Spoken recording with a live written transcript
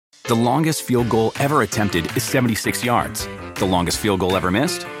The longest field goal ever attempted is 76 yards. The longest field goal ever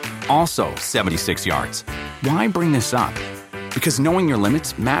missed? Also 76 yards. Why bring this up? Because knowing your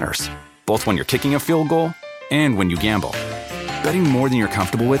limits matters, both when you're kicking a field goal and when you gamble. Betting more than you're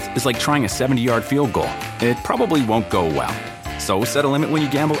comfortable with is like trying a 70-yard field goal. It probably won't go well. So set a limit when you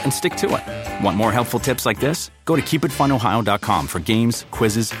gamble and stick to it. Want more helpful tips like this? Go to keepitfunohio.com for games,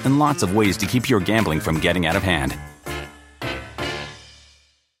 quizzes, and lots of ways to keep your gambling from getting out of hand.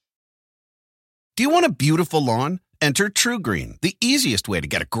 Do you want a beautiful lawn? Enter TruGreen, the easiest way to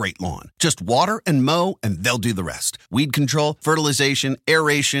get a great lawn. Just water and mow, and they'll do the rest. Weed control, fertilization,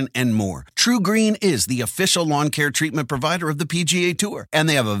 aeration, and more. TruGreen is the official lawn care treatment provider of the PGA Tour, and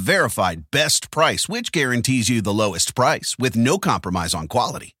they have a verified best price, which guarantees you the lowest price with no compromise on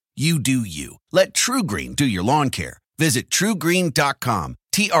quality. You do you. Let TruGreen do your lawn care. Visit TruGreen.com,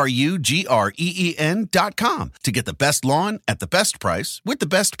 TruGreen.com, to get the best lawn at the best price with the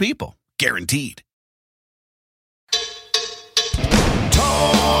best people. Guaranteed.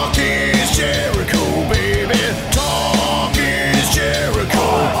 Talk is Jericho, baby. Talk is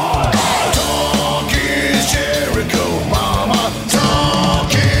Jericho. Talk is Jericho, mama.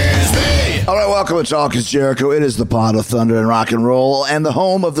 Talk is me. All right, welcome to Talk is Jericho. It is the pod of thunder and rock and roll and the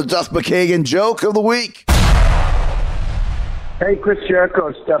home of the Duff McKagan joke of the week. Hey, Chris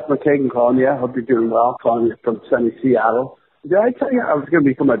Jericho, Steph McKagan calling you. I hope you're doing well. Calling you from sunny Seattle. Did I tell you I was going to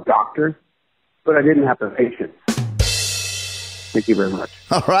become a doctor, but I didn't have the patience? Thank you very much.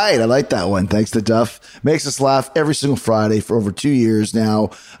 All right. I like that one. Thanks to Duff. Makes us laugh every single Friday for over 2 years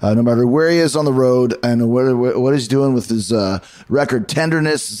now, no matter where he is on the road and what he's doing with his record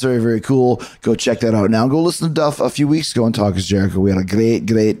Tenderness. It's very, very cool. Go check that out now. Go listen to Duff a few weeks ago on Talk is Jericho. We had a great,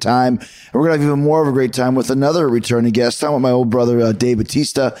 great time. And we're going to have even more of a great time with another returning guest. I'm with my old brother, Dave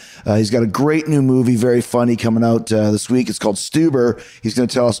Bautista. He's got a great new movie, very funny, coming out this week. It's called Stuber. He's going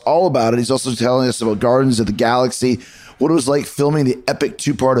to tell us all about it. He's also telling us about Guardians of the Galaxy, what it was like filming the epic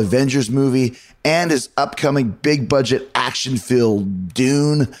two-part Avengers movie, and his upcoming big-budget action-filled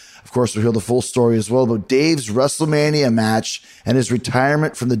Dune. Of course, we'll hear the full story as well about Dave's WrestleMania match and his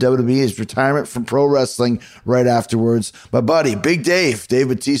retirement from the WWE, his retirement from pro wrestling right afterwards. My buddy, Big Dave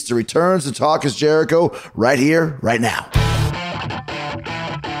Bautista, returns to Talk is Jericho right here, right now.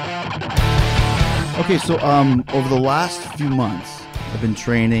 Okay, so over the last few months, I've been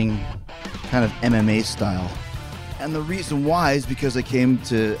training kind of MMA style. And the reason why is because I came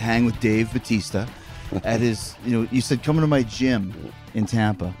to hang with Dave Bautista at his, you said, come to my gym in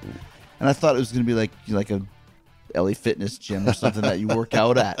Tampa. And I thought it was going to be like a LA Fitness gym or something that you work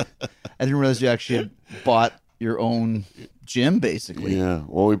out at. I didn't realize you actually had bought your own gym, basically. Yeah.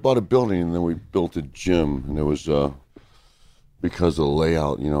 Well, we bought a building and then we built a gym. And it was because of the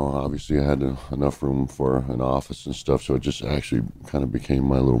layout, obviously I had enough room for an office and stuff. So it just actually kind of became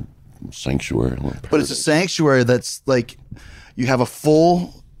my little sanctuary. But it's a sanctuary that's like, you have a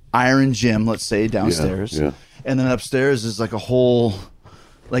full iron gym, let's say, downstairs. Yeah. And then upstairs is like a whole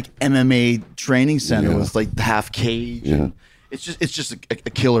like MMA training center with like the half cage. Yeah. And it's just a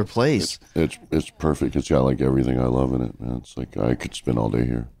killer place. It's perfect. It's got like everything I love in it, man. It's like I could spend all day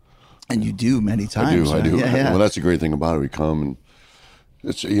here. And you do many times. I do. Yeah. Well, that's the great thing about it. We come and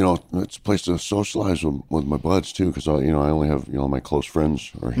it's it's a place to socialize with my buds too, because I only have my close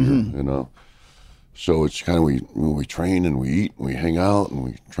friends are here, so it's kind of we train and we eat and we hang out and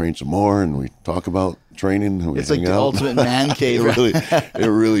we train some more and we talk about training and we it's hang like the out. ultimate man cave. It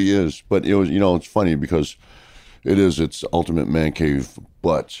really is. But it was it's funny because it's ultimate man cave.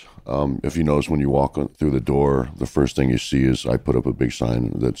 But if you notice when you walk through the door, the first thing you see is I put up a big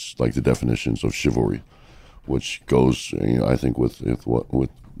sign that's like the definitions of chivalry, which goes, I think, with what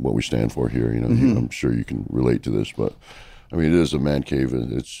we stand for here. I'm sure you can relate to this, but I mean, it is a man cave.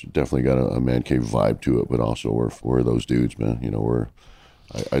 It's definitely got a man cave vibe to it, but also we're those dudes, man.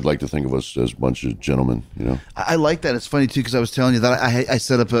 I'd like to think of us as a bunch of gentlemen. I like that. It's funny too, because I was telling you that I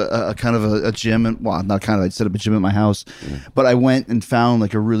set up a kind of a gym, and not kind of. I set up a gym at my house, but I went and found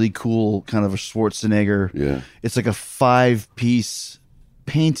like a really cool kind of a Schwarzenegger. Yeah, it's like a 5-piece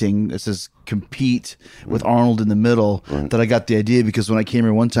painting that says compete with Arnold in the middle. That I got the idea because when I came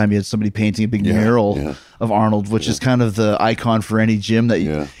here one time, you had somebody painting a big mural of Arnold, which is kind of the icon for any gym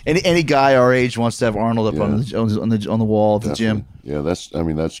that any guy our age wants to have Arnold up on the wall of the gym. Yeah, that's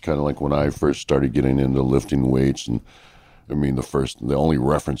kind of like when I first started getting into lifting weights, and I mean the only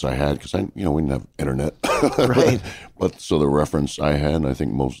reference I had, because we didn't have internet, right? But so the reference I had, and I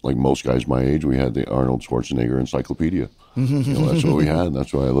think most guys my age, we had the Arnold Schwarzenegger encyclopedia. That's what we had, and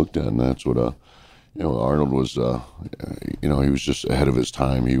that's what I looked at, and that's what Arnold was. He was just ahead of his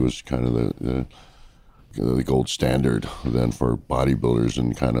time. He was kind of the gold standard then for bodybuilders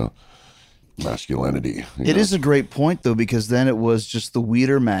and kind of masculinity. It is a great point though, because then it was just the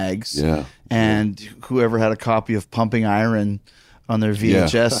Weider mags, and whoever had a copy of Pumping Iron on their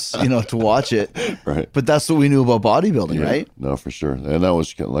VHS, to watch it. Right. But that's what we knew about bodybuilding, right? No, for sure. And that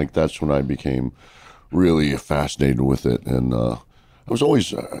was like, that's when I became really fascinated with it. And I was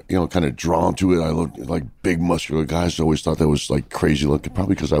always, kind of drawn to it. I looked like big muscular guys. I always thought that was like crazy looking,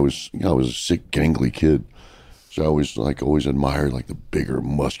 probably because I was a sick, gangly kid. So I always admired like the bigger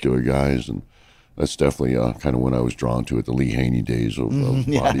muscular guys. And that's definitely kind of when I was drawn to it, the Lee Haney days of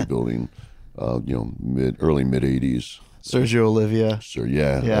bodybuilding, early mid 80s. Sergio Olivia. Sure,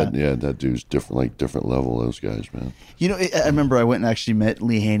 that dude's different level. Those guys, man. I remember I went and actually met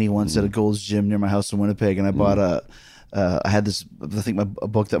Lee Haney once at a Gold's Gym near my house in Winnipeg, and I bought I had this, I think a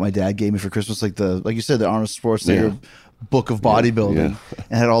book that my dad gave me for Christmas, like you said, the Arnold Schwarzenegger book of bodybuilding,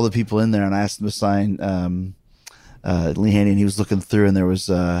 and had all the people in there, and I asked him to sign Lee Haney, and he was looking through, and there was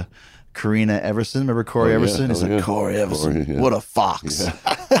Karina Everson. Remember Corey Everson? He's like, Corey Everson, what a fox.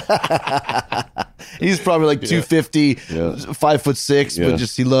 He's probably like 250, 5'6", but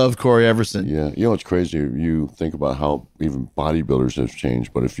just he loved Corey Everson. Yeah, it's crazy. You think about how even bodybuilders have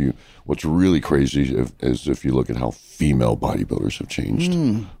changed, but what's really crazy is if you look at how female bodybuilders have changed.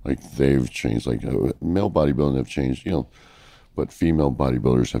 Like they've changed. Like male bodybuilding have changed, but female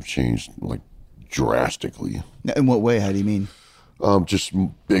bodybuilders have changed like drastically. In what way? How do you mean? Just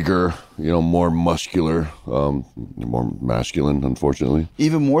bigger, more muscular, more masculine, unfortunately.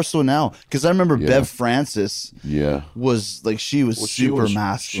 Even more so now. Because I remember Bev Francis was like, she was super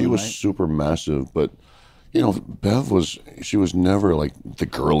masculine. She was super massive, but, Bev was never like the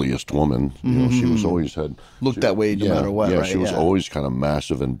girliest woman. She was always looked that way no matter what, right? She was always kind of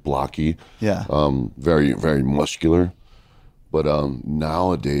massive and blocky. Yeah. Very, very muscular. But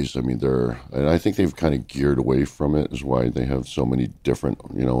nowadays, and I think they've kind of geared away from it, is why they have so many different,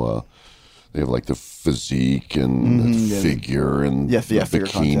 they have like the physique and the figure and the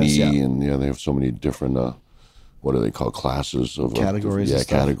bikini, and they have so many different, what do they call, classes of categories?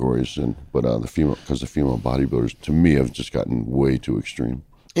 Categories, but the female bodybuilders, to me, have just gotten way too extreme.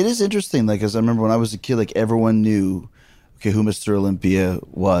 It is interesting, like, because I remember when I was a kid, like everyone knew who Mr. Olympia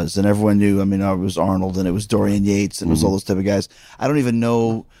was, and everyone knew. It was Arnold, and it was Dorian Yates, and it was all those type of guys. I don't even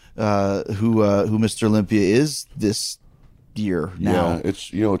know who Mr. Olympia is this year now.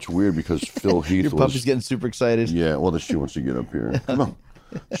 Yeah, it's weird because Phil Heath. Your puppy's getting super excited. Yeah, well, she wants to get up here. Come on.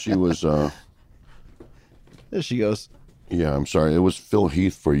 She was. There she goes. Yeah, I'm sorry. It was Phil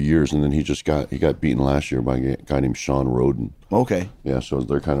Heath for years, and then he got beaten last year by a guy named Sean Roden. Okay. Yeah, so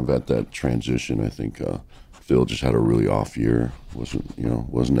they're kind of at that transition. I think Phil just had a really off year.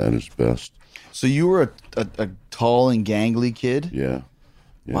 Wasn't at his best. So you were a tall and gangly kid? Yeah.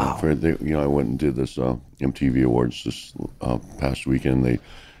 Wow. I went and did this MTV Awards this past weekend.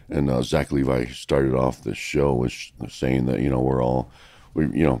 Zach Levi started off the show with saying that we're all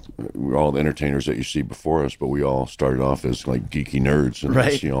the entertainers that you see before us, but we all started off as like geeky nerds, and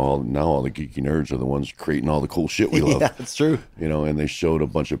right. Now all the geeky nerds are the ones creating all the cool shit we love. Yeah, that's true. And they showed a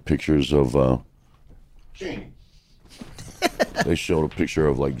bunch of pictures of. They showed a picture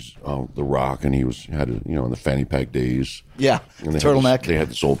of like The Rock, and he had in the fanny pack days. Yeah, and turtleneck. They had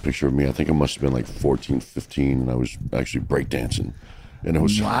this old picture of me. I think it must have been like 14, 15, and I was actually breakdancing, and it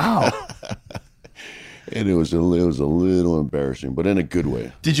was wow. And it was a little embarrassing, but in a good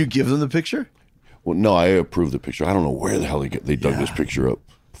way. Did you give them the picture? Well, no, I approved the picture. I don't know where the hell they dug this picture up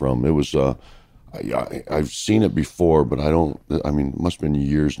from. It was I've seen it before, but it must have been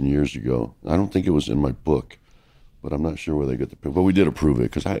years and years ago. I don't think it was in my book, but I'm not sure where they got the picture. But we did approve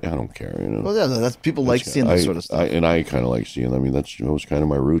it because I don't care, Well, yeah, that's people like seeing that sort of stuff. I kind of like seeing. That was kind of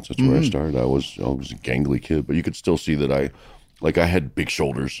my roots. That's where I started. I was a gangly kid, but you could still see that I had big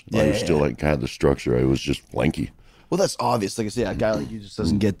shoulders. I was still had the structure. I was just lanky. Well, that's obvious. Like I say, a guy like you just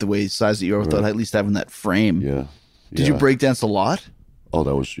doesn't get the way size that you are without at least having that frame. Yeah. Did you break dance a lot? Oh,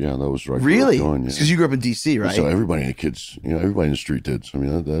 that was right. Really? Because you grew up in D.C., right? So everybody in the street did. So,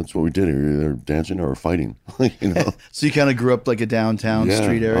 that's what we did. Either dancing or fighting. So you kind of grew up like a downtown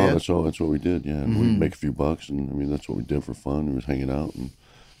street area? Oh, that's what we did. Yeah, we'd make a few bucks, and that's what we did for fun. We was hanging out, and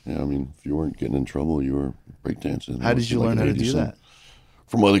if you weren't getting in trouble, you were breakdancing. How did you learn how to do that?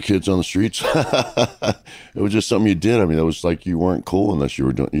 From other kids on the streets. It was just something you did. That was like you weren't cool unless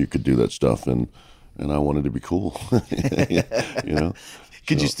you could do that stuff, and I wanted to be cool.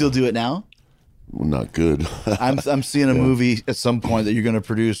 Could you still do it now? Well, not good. I'm seeing a movie at some point that you're going to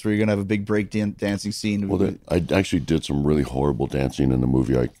produce where you're going to have a big break dancing scene. Well, I actually did some really horrible dancing in the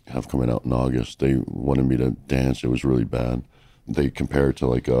movie I have coming out in August. They wanted me to dance. It was really bad. They compare it to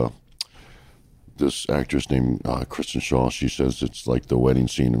like this actress named Kristen Shaw. She says it's like the wedding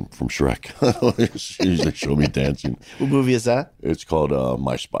scene from Shrek. They show me dancing. What movie is that? It's called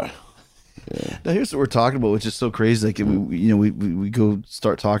My Spy. Now here's what we're talking about, which is so crazy. Like we go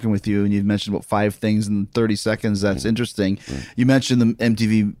start talking with you, and you mentioned about 5 things in 30 seconds. That's interesting. Right. You mentioned the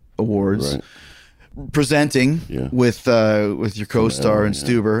MTV Awards, Right. Presenting with your co-star and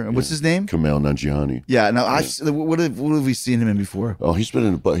Stuber. And what's his name? Kumail Nanjiani. Yeah. Now what have we seen him in before? Oh, he's been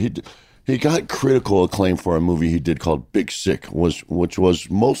in, but he got critical acclaim for a movie he did called Big Sick, which was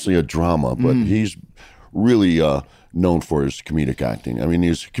mostly a drama, but he's really known for his comedic acting. I mean,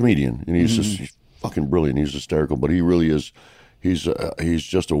 he's a comedian, and he's fucking brilliant. He's hysterical, but he really is. He's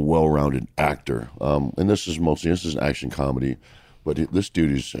just a well-rounded actor. And this is an action comedy. But this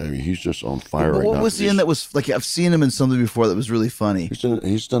dude he's just on fire right now. What was he in that was like? I've seen him in something before that was really funny.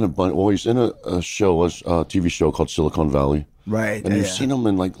 He's done a bunch. Well, he's in a TV show called Silicon Valley. Right. And you've seen him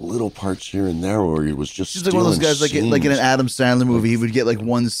in like little parts here and there where he was just. He's like one of those guys, like in an Adam Sandler movie, he would get like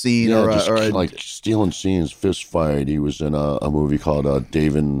one scene like stealing scenes, fist fight. He was in a movie called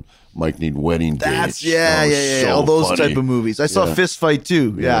Dave and Mike Need Wedding Dates. So all those funny. Type of movies. I saw Fist Fight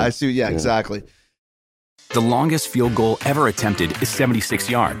too. Yeah, I see. Yeah, exactly. The longest field goal ever attempted is 76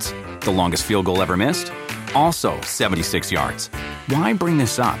 yards. The longest field goal ever missed? Also 76 yards. Why bring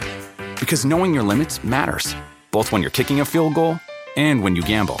this up? Because knowing your limits matters, both when you're kicking a field goal and when you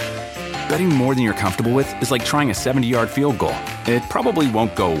gamble. Betting more than you're comfortable with is like trying a 70-yard field goal. It probably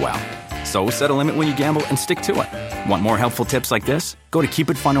won't go well. So set a limit when you gamble and stick to it. Want more helpful tips like this? Go to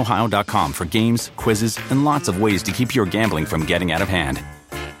keepitfunohio.com for games, quizzes, and lots of ways to keep your gambling from getting out of hand.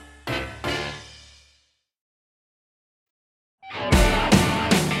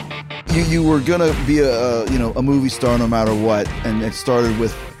 You were gonna be a movie star no matter what, and it started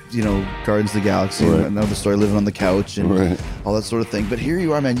with Guardians of the Galaxy, another story, living on the couch and all that sort of thing. But here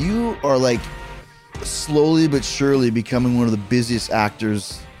you are, man. You are like slowly but surely becoming one of the busiest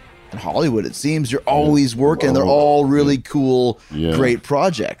actors in Hollywood. It seems you're always working. They're all really cool, great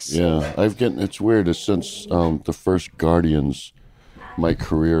projects. Yeah, it's weird. Since the first Guardians, my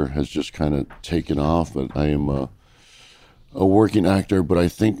career has just kind of taken off. But I am a working actor, but I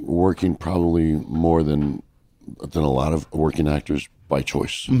think working probably more than a lot of working actors by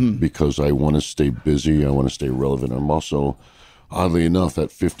choice, because I want to stay busy. I want to stay relevant. I'm also, oddly enough,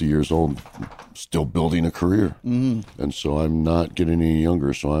 at 50 years old, still building a career, and so I'm not getting any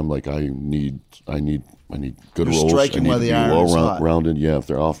younger. So I'm like, I need good roles. Striking while the iron is hot. Rounded. Yeah, if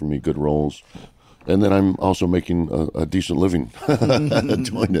they're offering me good roles. And then I'm also making a decent living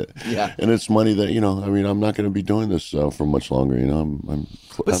doing it. Yeah. And it's money that, I'm not going to be doing this for much longer,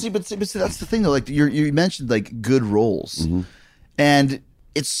 But see, that's the thing though. Like you mentioned like good roles, and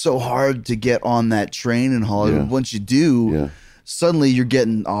it's so hard to get on that train in Hollywood. Once you do, suddenly you're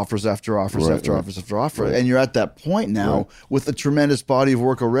getting offers after offers after offers after offer. And you're at that point now with a tremendous body of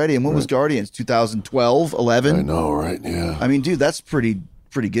work already. And what was Guardians, 2012, 11? I know, right? Yeah. I mean, dude, that's pretty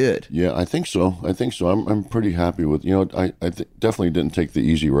good. Yeah, I think so. I'm pretty happy with, I definitely didn't take the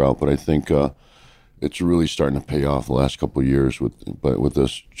easy route, but I think it's really starting to pay off the last couple of years with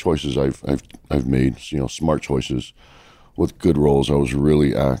the choices I've made, smart choices with good roles. I was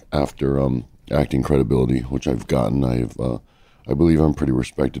really after acting credibility, which I've gotten. I believe I'm pretty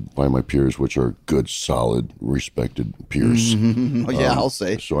respected by my peers, which are good, solid, respected peers. I'll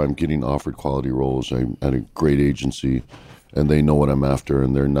say. So I'm getting offered quality roles. I'm at a great agency, and they know what I'm after,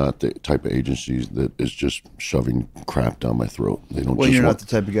 and they're not the type of agencies that is just shoving crap down my throat. They don't. Well, you're not the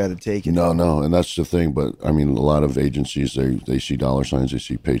type of guy to take it. No, and that's the thing. But I mean, a lot of agencies, they see dollar signs, they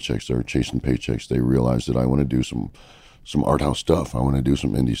see paychecks, they're chasing paychecks. They realize that I want to do some art house stuff. I want to do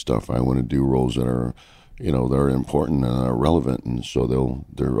some indie stuff. I want to do roles that are, they're important and are relevant, and so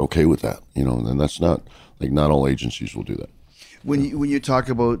they're okay with that. And that's not all agencies will do that. When you talk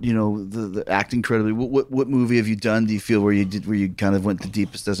about the acting credibility, what movie have you done? Do you feel where you kind of went the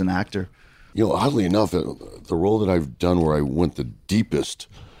deepest as an actor? Oddly enough, the role that I've done where I went the deepest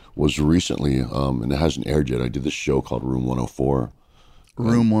was recently, and it hasn't aired yet. I did this show called Room 104.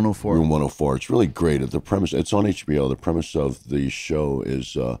 Room 104. Room 104. It's really great. The premise. It's on HBO. The premise of the show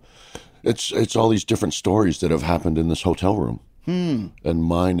is it's all these different stories that have happened in this hotel room. And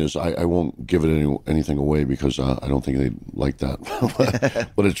mine is, I won't give it anything away because I don't think they'd like that.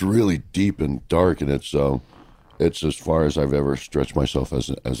 but it's really deep and dark, and it's as far as I've ever stretched myself as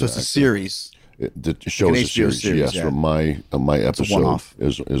so it's a series. The show is a series. Yes, yeah. but my episode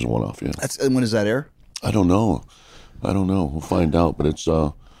is a one-off. Yeah. And when does that air? I don't know. We'll find out. But it's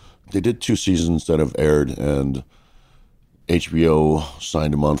they did 2 seasons that have aired, and HBO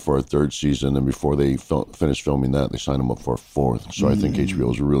signed him on for a third season, and before they finished filming that, they signed him up for a fourth. So I think HBO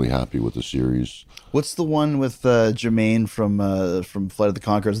was really happy with the series. What's the one with Jermaine from Flight of the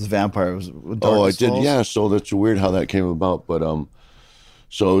Conchords, the vampire? I did. Yeah. So that's weird how that came about, but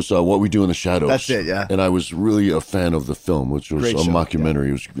so it's What We Do in the Shadows. That's it. Yeah. And I was really a fan of the film, which was Great a show, mockumentary.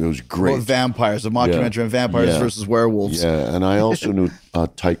 It was great. Well, vampires, a mockumentary on vampires versus werewolves. Yeah, and I also knew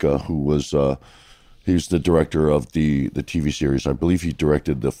Taika, who was he's the director of the TV series. I believe he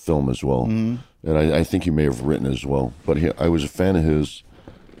directed the film as well, and I think he may have written as well. But I was a fan of his,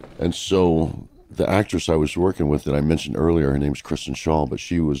 and so the actress I was working with that I mentioned earlier, her name's Kristen Shaw, but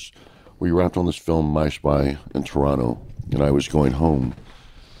we wrapped on this film, My Spy, in Toronto, and I was going home.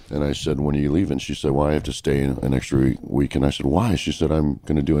 And I said, when are you leaving? She said, well, I have to stay an extra week. And I said, why? She said, I'm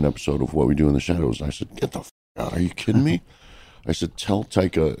going to do an episode of What We Do in the Shadows. And I said, get the f*** out. Are you kidding me? I said, tell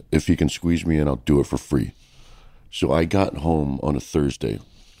Taika if he can squeeze me in, I'll do it for free. So I got home on a Thursday.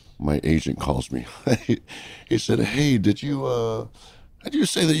 My agent calls me. He said, hey, did you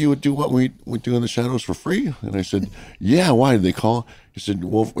say that you would do What We Do in the Shadows for free? And I said, yeah, why did they call? He said,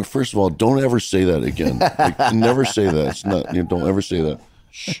 well, first of all, don't ever say that again. Like, never say that. It's not, don't ever say that.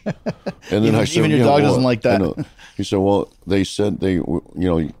 Shh. And then I said, even your dog doesn't like that. He said, well, they said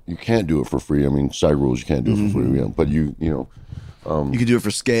you can't do it for free. I mean, side rules, you can't do it for free. Yeah, but you could do it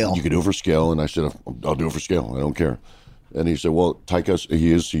for scale. You could do it for scale. And I said, I'll do it for scale. I don't care. And he said, well, Taika's,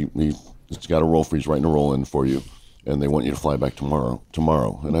 he's got a role for, he's writing a role in for you. And they want you to fly back tomorrow.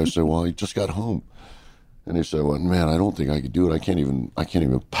 And I said, well, he just got home. And he said, well, man, I don't think I could do it. I can't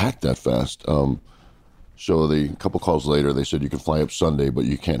even pack that fast. So a couple calls later, they said, you can fly up Sunday, but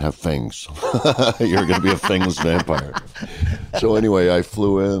you can't have fangs. You're going to be a fangless vampire. So anyway, I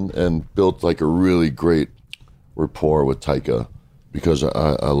flew in and built like a really great rapport with Taika because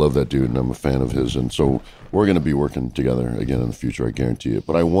I love that dude and I'm a fan of his. And so we're going to be working together again in the future, I guarantee it.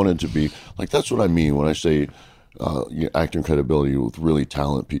 But I wanted to be, like, that's what I mean when I say acting credibility with really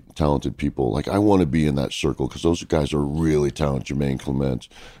talented people. Like, I want to be in that circle because those guys are really talented. Jermaine Clement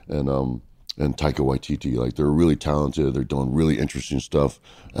and Taika Waititi, like, they're really talented. They're doing really interesting stuff,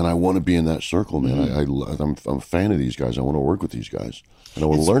 and I want to be in that circle, man. I'm a fan of these guys. I want to work with these guys, and I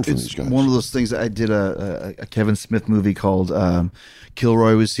want to learn from these guys. One of those things. I did a Kevin Smith movie called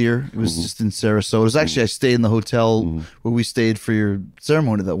Kilroy Was Here. It was just in Sarasota. It was actually I stayed in the hotel where we stayed for your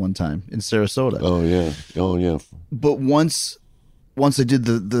ceremony that one time in Sarasota. Oh yeah. But once I did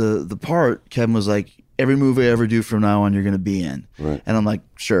the part, Kevin was like, every movie I ever do from now on, you're going to be in. Right. And I'm like,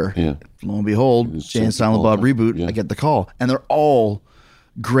 sure. Yeah. Lo and behold, Jay and Silent Bob reboot, yeah. I get the call. And they're all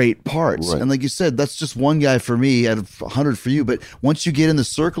great parts. Right. And like you said, that's just one guy for me out of 100 for you. But once you get in the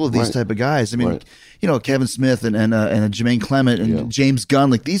circle of these type of guys, I mean, Kevin Smith and Jermaine Clement and James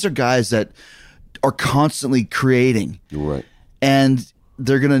Gunn, like, these are guys that are constantly creating. You're right. And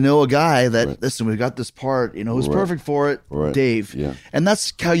they're going to know a guy that, listen, we got this part, who's perfect for it, Dave. Yeah. And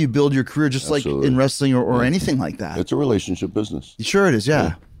that's how you build your career, just like in wrestling or anything like that. It's a relationship business. Sure it is,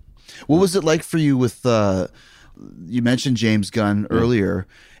 yeah. What was it like for you with, you mentioned James Gunn earlier,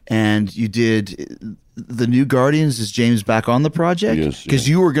 and you did the New Guardians. Is James back on the project? Yes. Because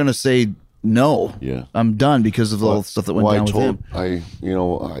you were going to say, no, I'm done because of all the stuff that went down with him.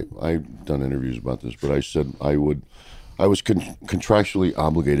 I've done interviews about this, but I said I was contractually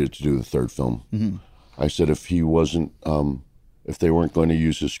obligated to do the third film. Mm-hmm. I said if he wasn't, if they weren't going to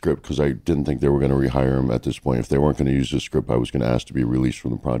use his script, because I didn't think they were going to rehire him at this point. If they weren't going to use his script, I was going to ask to be released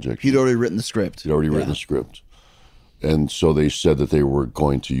from the project. He'd already written the script. He'd already written the script, and so they said that they were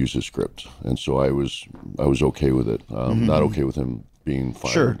going to use his script, and so I was okay with it. Not okay with him being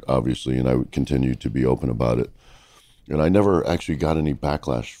fired, obviously, and I would continue to be open about it. And I never actually got any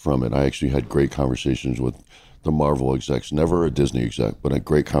backlash from it. I actually had great conversations with the Marvel execs, never a Disney exec, but had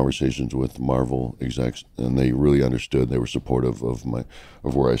great conversations with Marvel execs, and they really understood. They were supportive of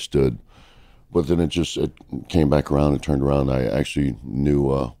where I stood. But then it came back around and turned around. I actually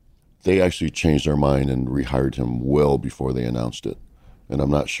knew they actually changed their mind and rehired him well before they announced it. And I'm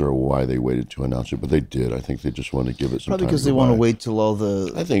not sure why they waited to announce it, but they did. I think they just wanted to give it some time. Probably because they want to wait till all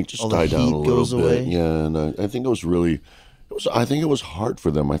the I think just die down a little bit. Away. Yeah, and I think I think it was hard for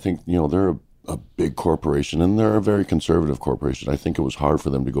them. I think they're a big corporation, and they're a very conservative corporation. I think it was hard for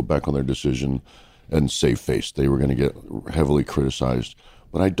them to go back on their decision and save face. They were going to get heavily criticized,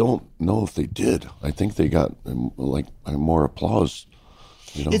 but I don't know if they did. I think they got more applause.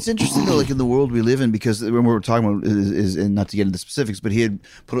 It's interesting though, like in the world we live in, because when we're talking about is and not to get into specifics, but he had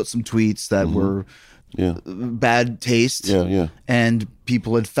put out some tweets that were bad taste. Yeah. And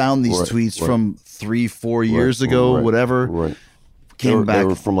people had found these tweets from 3-4 years ago, whatever. Right. Came back. They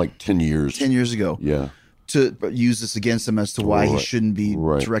were from like 10 years. 10 years ago. Yeah. to use this against him as to why he shouldn't be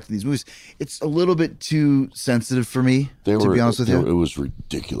directing these movies. It's a little bit too sensitive for me, to be honest with you. It was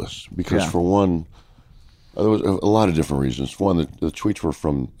ridiculous because for one, there was a lot of different reasons. For one, the tweets were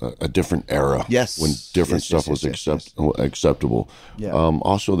from a different era. Yes. When different stuff was acceptable. Yeah.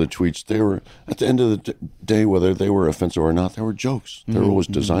 Also, the tweets, they were, at the end of the day, whether they were offensive or not, they were jokes. They were always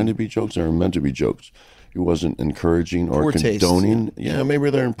designed to be jokes. They were meant to be jokes. It wasn't encouraging or poor condoning. Taste. Yeah, maybe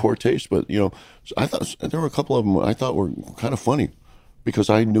they're in poor taste, but, I thought there were a couple of them I thought were kind of funny because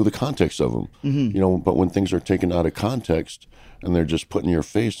I knew the context of them. But when things are taken out of context, and they're just put in your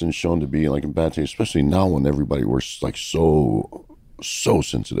face and shown to be like in bad taste, especially now when everybody was like so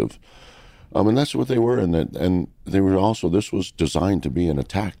sensitive. And that's what they were. And they were also, this was designed to be an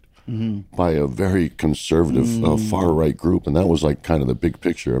attack by a very conservative far right group. And that was like kind of the big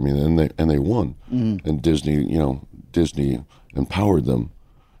picture. I mean, and they won. And Disney, Disney empowered them,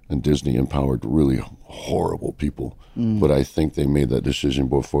 and Disney empowered really horrible people. But I think they made that decision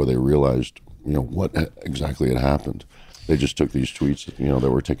before they realized, what exactly had happened. They just took these tweets, that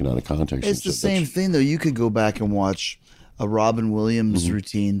were taken out of context. It's the same thing, though. You could go back and watch a Robin Williams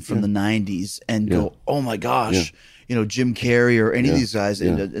routine from the 90s and go, oh, my gosh, Jim Carrey or any of these guys,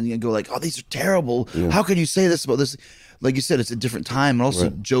 and you go like, oh, these are terrible. How can you say this about this? Like you said, it's a different time. And also,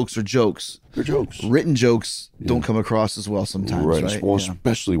 jokes are jokes. They're jokes. Written jokes don't come across as well sometimes, right? Well,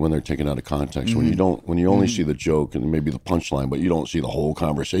 especially when they're taken out of context. When you only see the joke and maybe the punchline, but you don't see the whole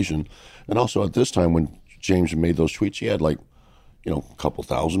conversation. And also at this time when James made those tweets, he had like, a couple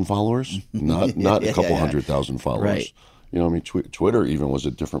thousand followers, not a couple 100,000 followers. Right. I mean, Twitter even was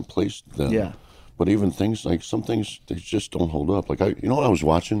a different place then. Yeah. But even things like some things, they just don't hold up. Like what I was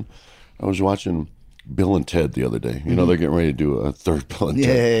watching? I was watching Bill and Ted the other day. They're getting ready to do a third Bill and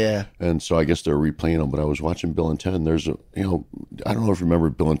Ted. Yeah. And so I guess they're replaying them. But I was watching Bill and Ted, and there's I don't know if you remember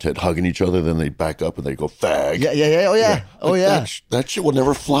Bill and Ted hugging each other. Then they back up and they go fag. Yeah. Oh yeah. That shit would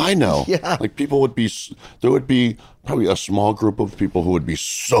never fly now. Yeah. Like there would be probably a small group of people who would be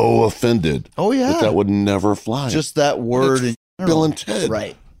so offended. Oh yeah. That would never fly. Just that word. Bill and Ted.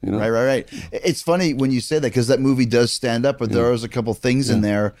 Right. Right. It's funny when you say that because that movie does stand up, but there is a couple things in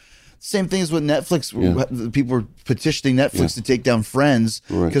there. Same things with Netflix. People were petitioning Netflix to take down Friends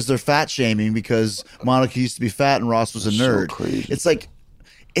because they're fat shaming because Monica used to be fat and Ross was a nerd. So crazy. It's like,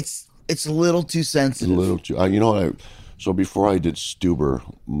 it's a little too sensitive. A little too. So before I did Stuber,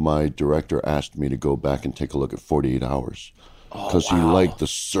 my director asked me to go back and take a look at 48 Hours. Because he liked the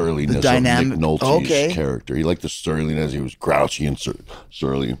surliness of Nick Nolte's character. He liked the surliness. He was grouchy and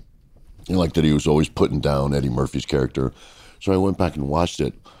surly. He liked that he was always putting down Eddie Murphy's character. So I went back and watched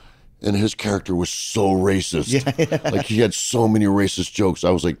it. And his character was so racist. Yeah. Like he had so many racist jokes.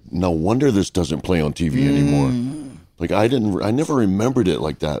 I was like, no wonder this doesn't play on TV anymore. Like I never remembered it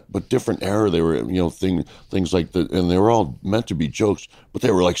like that. But different era, they were, things like that, and they were all meant to be jokes, but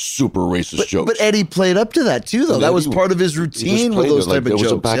they were like super racist jokes. But Eddie played up to that too, though. That was part of his routine with those type of jokes. It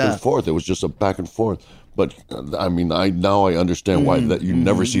was a back and forth. It was just a back and forth. But I mean, I understand why that you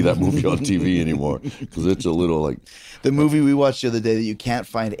never see that movie on TV anymore because it's a little like the movie we watched the other day that you can't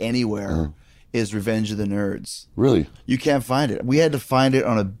find anywhere is Revenge of the Nerds. Really? You can't find it. We had to find it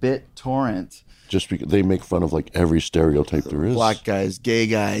on a BitTorrent. Just because they make fun of like every stereotype there is. Black guys, gay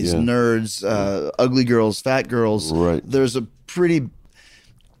guys, nerds, ugly girls, fat girls. Right. There's a pretty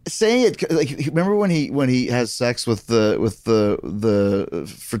saying it like remember when he has sex with the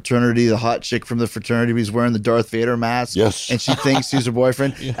fraternity, the hot chick from the fraternity, he's wearing the Darth Vader mask. Yes. And she thinks he's her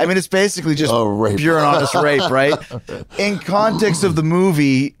boyfriend. I mean, it's basically just pure and honest rape, right? In context of the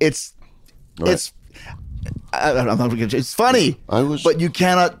movie, it's it's funny, but you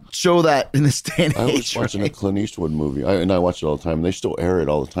cannot show that in this day and age. I was watching a Clint Eastwood movie, and I watch it all the time. And they still air it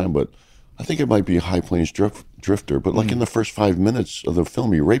all the time, but I think it might be High Plains Drifter. But like in the first 5 minutes of the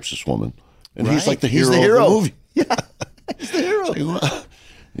film, he rapes this woman, and he's like the hero of the movie. Yeah, he's the hero.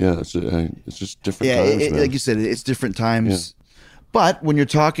 It's just different times. Like you said, it's different times. Yeah. But when you're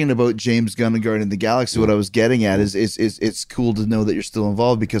talking about James Gunn and Guardians of the Galaxy, what I was getting at is it's cool to know that you're still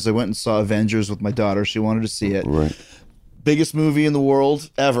involved because I went and saw Avengers with my daughter. She wanted to see it. Right. Biggest movie in the world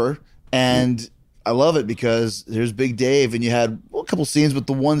ever. And I love it because there's Big Dave and you had a couple scenes, but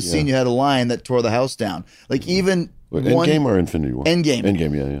the one scene you had a line that tore the house down. Like even... Endgame or Infinity War? Endgame.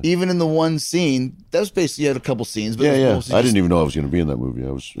 Endgame, yeah. Even in the one scene, that was basically, you had a couple scenes. But I didn't even know I was going to be in that movie.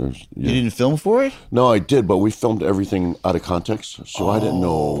 You didn't film for it? No, I did, but we filmed everything out of context. So I didn't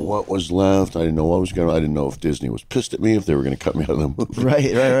know what was left. I didn't know what was going on. I didn't know if Disney was pissed at me, if they were going to cut me out of the movie.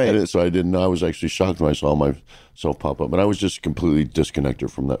 Right. So I didn't know. I was actually shocked when I saw myself pop up. But I was just completely disconnected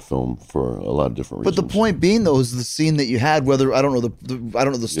from that film for a lot of different reasons. But the point being, though, is the scene that you had, whether, I don't know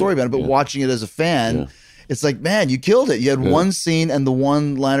the story about it, but watching it as a fan... it's like, man, you killed it. You had one scene, and the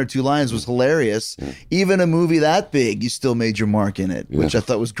one line or two lines was hilarious. Even a movie that big, you still made your mark in it, which I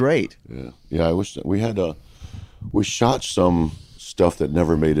thought was great. Yeah. I wish we shot some stuff that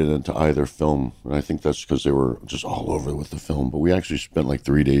never made it into either film, and I think that's because they were just all over with the film. But we actually spent like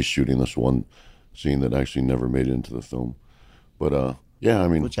 3 days shooting this one scene that actually never made it into the film. But yeah, I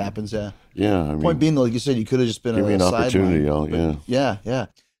mean, Which happens, yeah. Yeah, I mean, Point being, like you said, you could have just been give me an opportunity. Yeah.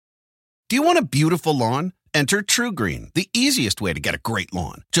 Do you want a beautiful lawn? Enter True Green, the easiest way to get a great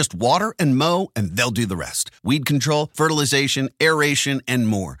lawn. Just water and mow, and they'll do the rest. Weed control, fertilization, aeration, and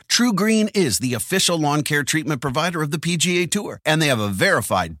more. True Green is the official lawn care treatment provider of the PGA Tour, and they have a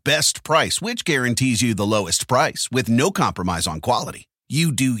verified best price, which guarantees you the lowest price with no compromise on quality.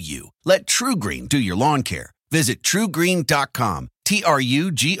 You do you. Let True Green do your lawn care. Visit truegreen.com, TRUGREEN.com,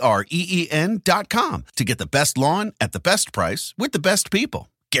 to get the best lawn at the best price with the best people.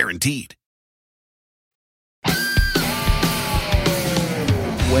 Guaranteed.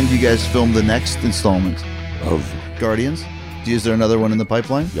 When do you guys film the next installment Of Guardians? Is there another one in the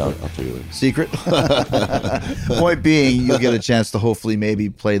pipeline? yeah, I'll tell you later. Secret? Point being, you'll get a chance to hopefully maybe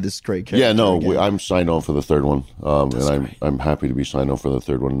play this great character. Yeah, no, again. I'm signed on for the third one, and I'm happy to be signed on for the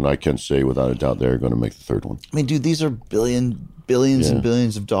third one. And I can say without a doubt they're going to make the third one. I mean, dude, these are billions and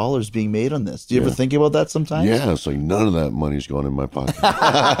billions of dollars being made on this. Do you ever think about that sometimes? Yeah, it's like none of that money's going in my pocket.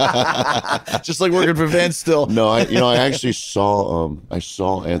 Just like working for Vince still. No, I actually saw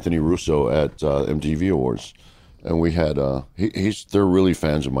Anthony Russo at MTV Awards, and we had they're really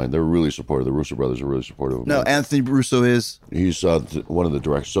fans of mine. They're really supportive. The Russo brothers are really supportive of No, mine. Anthony Russo is. He's one of the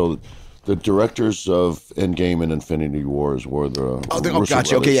directors. So the directors of Endgame and Infinity Wars were the Russo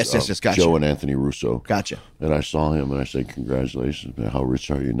gotcha. Okay, brothers, yes, gotcha. Joe and Anthony Russo. Gotcha. And I saw him, and I said, "Congratulations, man! How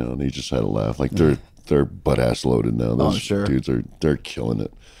rich are you now?" And he just had a laugh. Like they're butt ass loaded now. Those sure. dudes they're killing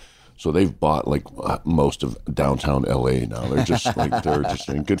it. So they've bought like most of downtown LA now. They're just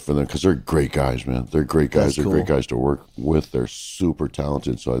saying good for them because they're great guys, man. They're great guys. That's They're cool. great guys to work with. They're super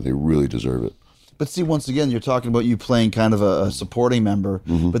talented, so they really deserve it. But see, once again, you're talking about you playing kind of a supporting member,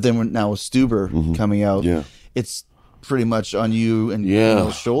 but then now with Stuber coming out, it's pretty much on you and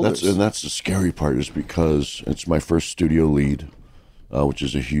Camille's shoulders. That's the scary part is because it's my first studio lead, which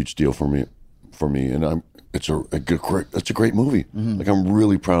is a huge deal for me, and it's a great movie. Like I'm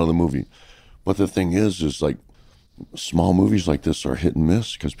really proud of the movie, but the thing is like small movies like this are hit and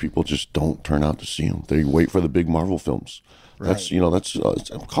miss because people just don't turn out to see them. They wait for the big Marvel films. Right.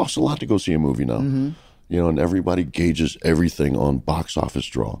 It costs a lot to go see a movie now. And everybody gauges everything on box office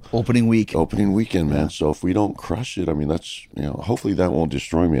draw. Opening weekend, man. So if we don't crush it, I mean, that's, hopefully that won't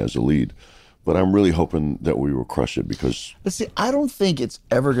destroy me as a lead. But I'm really hoping that we will crush it because... But see, I don't think it's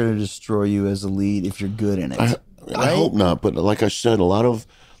ever going to destroy you as a lead if you're good in it. I hope not. But like I said,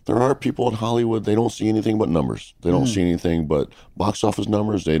 there are people in Hollywood, they don't see anything but numbers. They don't see anything but box office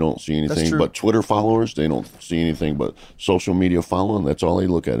numbers. They don't see anything but Twitter followers. They don't see anything but social media following. That's all they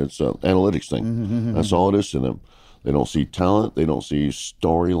look at. It's an analytics thing. That's all it is to them. They don't see talent. They don't see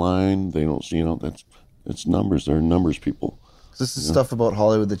storyline. They don't see, it's numbers. They're numbers people. This is stuff about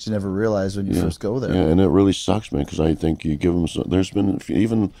Hollywood that you never realize when you first go there. Yeah, and it really sucks, man, because I think you give them there's been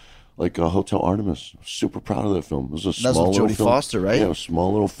even... Like Hotel Artemis, super proud of that film. It was a small little Jodie film. Foster, right? Yeah, a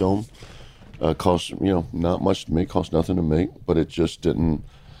small little film. Cost not much to make, cost nothing to make, but it just didn't.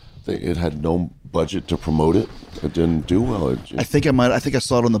 It had no budget to promote it. It didn't do well. I think I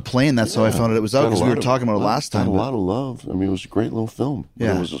saw it on the plane. That's how I found it was out because we were talking about it last time. It had a lot of love. I mean, it was a great little film.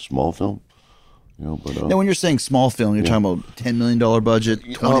 Yeah, it was a small film. But now when you're saying small film, you're talking about $10 million budget,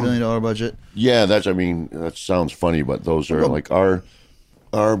 $20 million budget. Yeah, that sounds funny, but those are like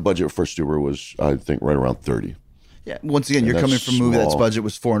our budget for Stuber was, I think, right around 30. Yeah. Once again, you're coming from a movie that's budget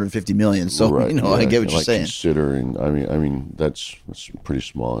was $450 million. So right, I get what you're saying. Considering, I mean, that's pretty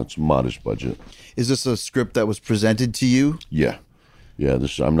small. It's a modest budget. Is this a script that was presented to you? Yeah.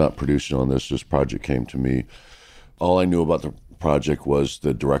 I'm not producing on this. This project came to me. All I knew about the project was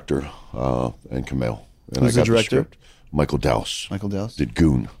the director and Camille. And Who's the director? Michael Dowse. Michael Dowse did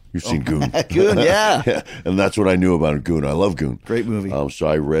Goon. You've seen Goon. Goon, yeah. And that's what I knew about Goon. I love Goon. Great movie. So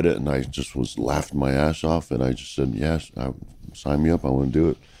I read it, and I just was laughing my ass off, and I just said, yes, sign me up. I want to do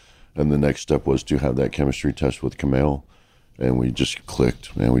it. And the next step was to have that chemistry test with Camille, and we just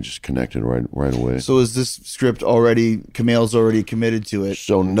clicked, man. We just connected right away. So is this script Camille's already committed to it?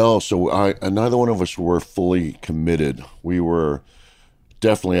 So no. So neither one of us were fully committed. We were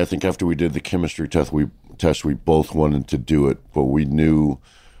definitely, I think after we did the chemistry test, we both wanted to do it, but we knew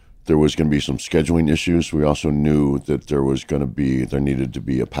there was going to be some scheduling issues. We also knew that there needed to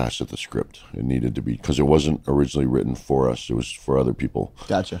be a pass at the script. It needed to be, because it wasn't originally written for us. It was for other people.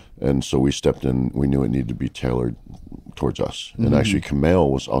 Gotcha. And so we stepped in. We knew it needed to be tailored towards us. And actually, Kumail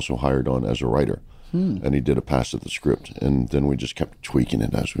was also hired on as a writer. And he did a pass at the script. And then we just kept tweaking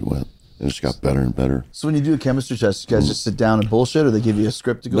it as we went. And it just got better and better. So when you do a chemistry test, you guys just sit down and bullshit, or they give you a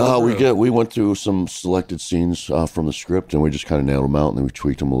script to go over? No, we went through some selected scenes from the script, and we just kind of nailed them out, and then we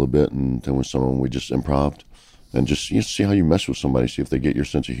tweaked them a little bit, and then with some of them we just improv'd, and just see how you mesh with somebody, see if they get your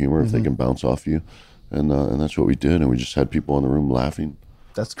sense of humor, if they can bounce off you, and that's what we did, and we just had people in the room laughing.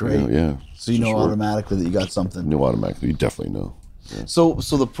 That's great. Yeah. So you know automatically that you got something. Knew automatically. You definitely know. Yeah. So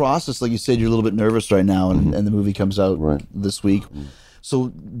the process, like you said, you're a little bit nervous right now, and the movie comes out this week. So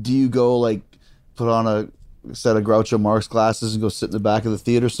do you go like put on a set of Groucho Marx glasses and go sit in the back of the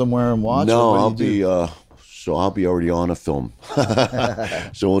theater somewhere and watch? No, I'll be already on a film.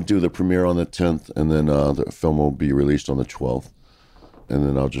 So we'll do the premiere on the 10th, and then the film will be released on the 12th, and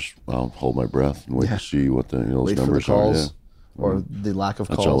then I'll hold my breath and wait to see what the those wait numbers for the calls, are. or the lack of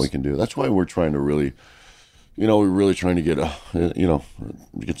calls. That's all we can do. That's why we're trying to really. We're really trying to get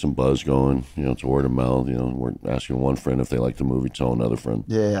get some buzz going. It's word of mouth. We're asking one friend if they like the movie, tell another friend.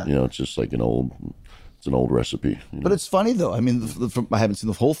 Yeah. It's just like an old recipe. But it's funny though. I mean, I haven't seen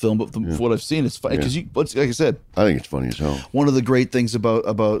the whole film, but from what I've seen, it's funny because like I said, I think it's funny as hell. One of the great things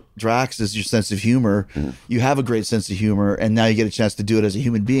about Drax is your sense of humor. You have a great sense of humor, and now you get a chance to do it as a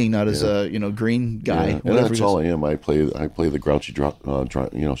human being, not as a green guy. Yeah. And that's all I am. I play the grouchy,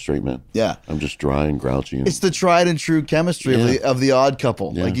 straight man. Yeah, I'm just dry and grouchy. And, it's the tried and true chemistry of the Odd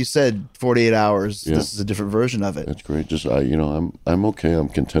Couple. Yeah. Like you said, 48 Hours. Yeah. This is a different version of it. That's great. Just I'm okay. I'm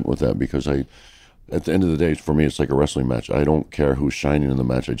content with that because at the end of the day, for me, it's like a wrestling match. I don't care who's shining in the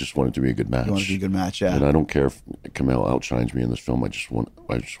match. I just want it to be a good match. You want it to be a good match, yeah. And I don't care if Kumail outshines me in this film. I just want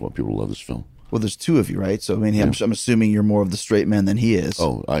people to love this film. Well, there's two of you, right? So, I mean, I'm assuming you're more of the straight man than he is.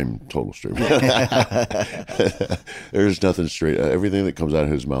 Oh, I'm total straight man. There's nothing straight. Everything that comes out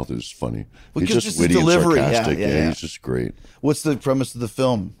of his mouth is funny. Well, he's just witty delivery. and sarcastic. Yeah. He's just great. What's the premise of the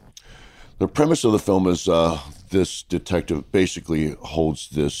film? The premise of the film is this detective basically holds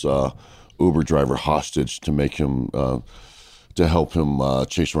this Uber driver hostage to make him to help him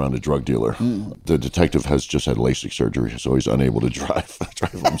chase around a drug dealer. The detective has just had LASIK surgery, so he's unable to drive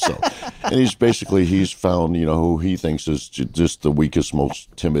himself. And he's found who he thinks is just the weakest,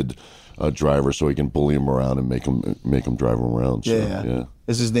 most timid driver, so he can bully him around and make him drive him around. So, yeah.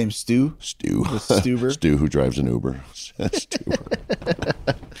 Is his name Stu? Stu. Stuber? Stu, who drives an Uber.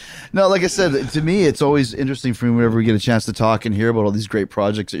 No, like I said, to me, it's always interesting for me whenever we get a chance to talk and hear about all these great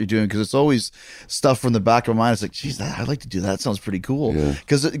projects that you're doing, because it's always stuff from the back of my mind. It's like, geez, I'd like to do that. That sounds pretty cool.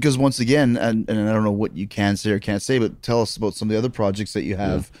 Because once again, and I don't know what you can say or can't say, but tell us about some of the other projects that you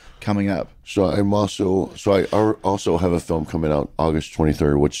have coming up. So I also have a film coming out August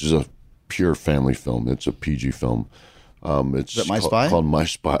 23rd, which is a pure family film. It's a PG film. It's is that My Spy? Called My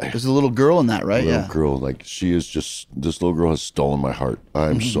Spy. There's a little girl in that, right? Little girl, like she is just. This little girl has stolen my heart.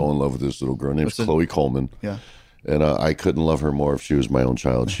 I'm so in love with this little girl. Her name's Chloe Coleman. Yeah, and I couldn't love her more if she was my own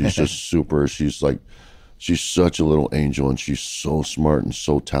child. She's just super. She's such a little angel, and she's so smart and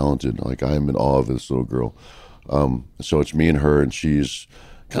so talented. Like I am in awe of this little girl. So it's me and her, and she's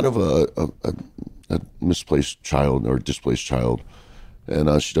kind of a misplaced child or displaced child.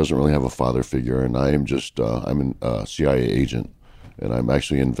 And she doesn't really have a father figure, and I am just I'm a CIA agent, and I'm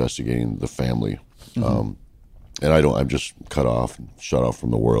actually investigating the family, and I'm just cut off, shut off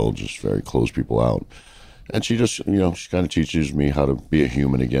from the world, just very close people out, and she just she kind of teaches me how to be a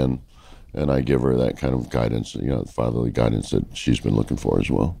human again, and I give her that kind of guidance, fatherly guidance that she's been looking for as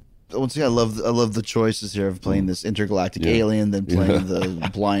well. Once again, I love the choices here of playing this intergalactic alien, then playing the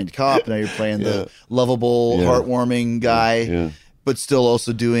blind cop. Now you're playing the lovable, heartwarming guy. Yeah. But still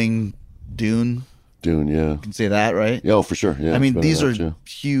also doing Dune. Dune, yeah. You can say that, right? Yeah, for sure. Yeah. I mean, these are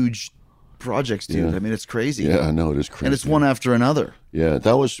huge projects, dude. I mean, it's crazy. Yeah, I know, it is crazy. And it's one after another. Yeah,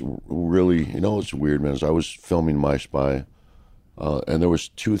 that was really, it's weird, man. I was filming My Spy, and there was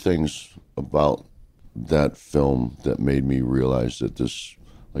two things about that film that made me realize that this,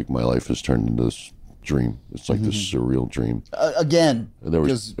 like, my life has turned into this dream. It's like this surreal dream. Again. And there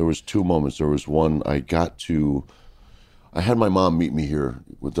was two moments. There was one, I had my mom meet me here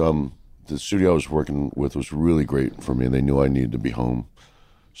with the studio I was working with was really great for me, and they knew I needed to be home.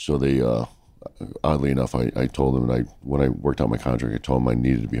 So they, oddly enough, I told them, and when I worked out my contract, I told them I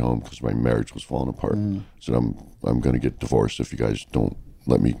needed to be home because my marriage was falling apart. So I'm going to get divorced if you guys don't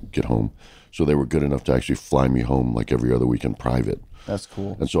let me get home. So they were good enough to actually fly me home like every other weekend private. That's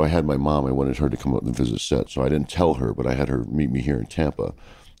cool. And so I had my mom, I wanted her to come up and visit set. So I didn't tell her, but I had her meet me here in Tampa.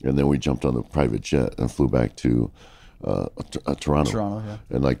 And then we jumped on the private jet and flew back to Toronto. Toronto,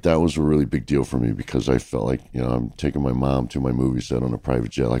 And like that was a really big deal for me because I felt like, you know, I'm taking my mom to my movie set on a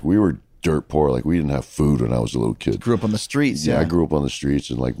private jet. Like we were dirt poor. Like we didn't have food when I was a little kid. Grew up on the streets. Yeah, I grew up on the streets,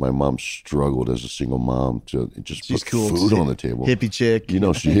 and like my mom struggled as a single mom to just She's put cool. food on the table. Hippie chick. You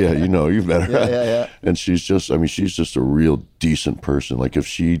know, you met her. Yeah. And she's just a real decent person. Like if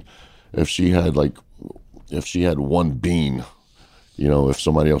she had one bean, you know, if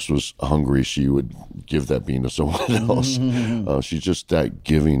somebody else was hungry, she would give that bean to someone else. She's just that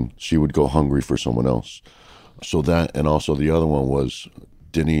giving. She would go hungry for someone else. So that, and also the other one was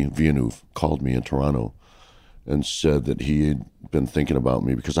Denis Villeneuve called me in Toronto and said that he had been thinking about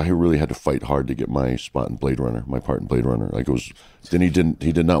me because I really had to fight hard to get my spot in Blade Runner, my part in Blade Runner. Like it was, he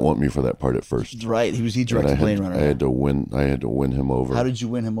did not want me for that part at first. Right, he directed Blade Runner. I had to win him over. How did you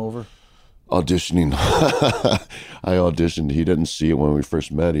win him over? Auditioning. I auditioned. He didn't see it when we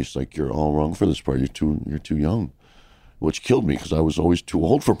first met. He's like, "You're all wrong for this part. You're too young," which killed me because I was always too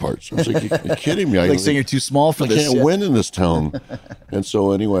old for parts. I was like, "You're kidding me!" Like saying you're too small for this. I can't win in this town. And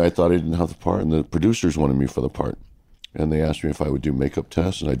so anyway, I thought I didn't have the part, and the producers wanted me for the part, and they asked me if I would do makeup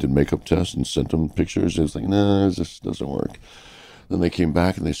tests, and I did makeup tests and sent them pictures. It was like, "Nah, this doesn't work." Then they came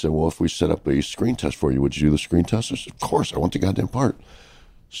back and they said, "Well, if we set up a screen test for you, would you do the screen test?" I said, "Of course, I want the goddamn part."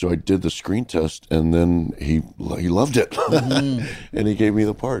 So I did the screen test, and then he loved it, and he gave me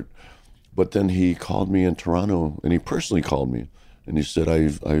the part. But then he called me in Toronto, and he personally called me, and he said,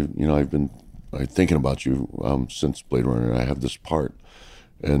 "I've been thinking about you since Blade Runner. And I have this part,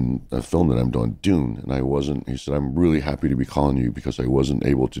 and a film that I'm doing, Dune, and I wasn't." He said, "I'm really happy to be calling you because I wasn't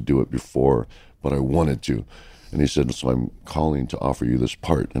able to do it before, but I wanted to." And he said, "So I'm calling to offer you this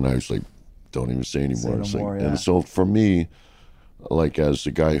part." And I was like, "Don't even say anymore." And so for me, like as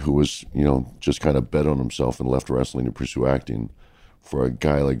a guy who was, you know, just kind of bet on himself and left wrestling to pursue acting, for a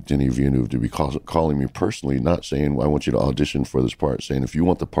guy like Denis Villeneuve to be calling me personally, not saying, "I want you to audition for this part," saying, "If you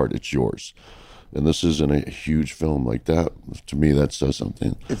want the part, it's yours." And this isn't a huge film like that. To me, that says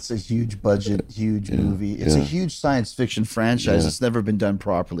something. It's a huge budget, huge movie. It's a huge science fiction franchise. It's never been done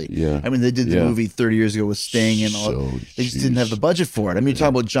properly. Yeah. I mean, they did the movie 30 years ago with Sting and all. They just didn't have the budget for it. I mean, you're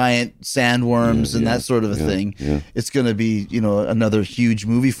talking about giant sandworms and that sort of a thing. Yeah. It's going to be, you know, another huge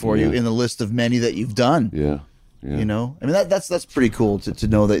movie for you in the list of many that you've done. Yeah. You know, I mean, that's pretty cool to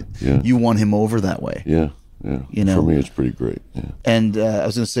know that you won him over that way. Yeah. You know, for me, it's pretty great. Yeah. And I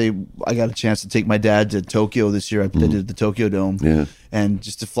was going to say, I got a chance to take my dad to Tokyo this year. I did the Tokyo Dome. Yeah. And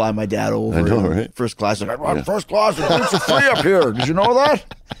just to fly my dad over. I know, right? First class. Like, first class, it's free up here. Did you know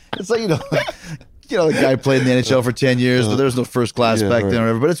that? It's like, you know, the guy played in the NHL for 10 years, but there's no first class back then or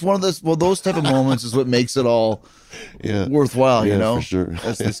whatever. But it's one of those type of moments is what makes it all worthwhile, you know? For sure.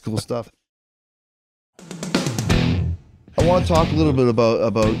 That's cool stuff. I want to talk a little bit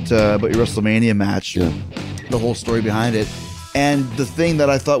about your WrestleMania match. Yeah. The whole story behind it. And the thing that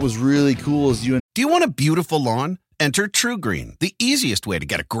I thought was really cool is Do you want a beautiful lawn? Enter True Green, the easiest way to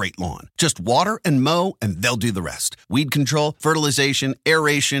get a great lawn. Just water and mow, and they'll do the rest. Weed control, fertilization,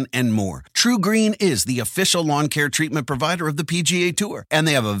 aeration, and more. True Green is the official lawn care treatment provider of the PGA Tour, and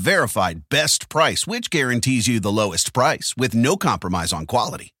they have a verified best price, which guarantees you the lowest price with no compromise on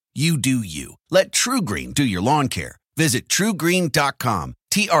quality. You do you. Let True Green do your lawn care. Visit truegreen.com,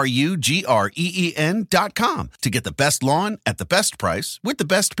 TRUGREEN.com to get the best lawn at the best price with the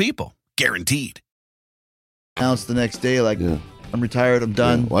best people. Guaranteed. announced the next day, like, I'm retired, I'm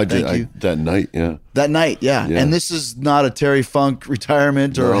done. Well, Thank you. That night, That night, yeah. And this is not a Terry Funk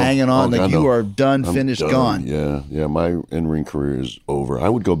retirement or hanging on. You are done, finished, gone. Yeah. My in-ring career is over. I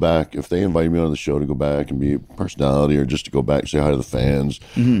would go back, if they invited me on the show to go back and be a personality or just to go back and say hi to the fans,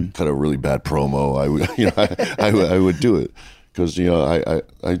 cut a really bad promo, I would do it. Because,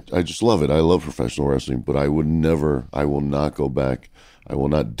 I just love it. I love professional wrestling, but I will not go back. I will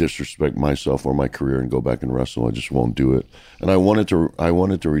not disrespect myself or my career and go back and wrestle. I just won't do it. And I wanted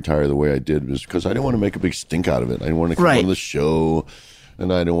to retire the way I did because I didn't want to make a big stink out of it. I didn't want to come on the show,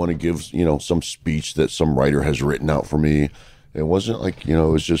 and I didn't want to give some speech that some writer has written out for me. It wasn't like it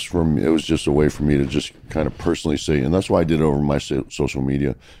was just a way for me to just kind of personally say, and that's why I did it over my social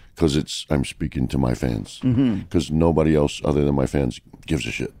media, because I'm speaking to my fans, because nobody else other than my fans gives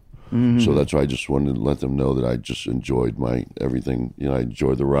a shit. So that's why I just wanted to let them know that I just enjoyed my everything. I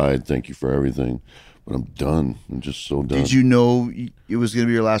enjoyed the ride. Thank you for everything. But I'm done. I'm just so done. Did you know it was going to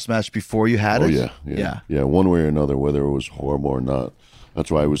be your last match before you had it? Yeah. One way or another, whether it was horrible or not.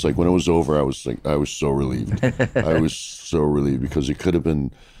 That's why I was like, when it was over, I was so relieved. I was so relieved because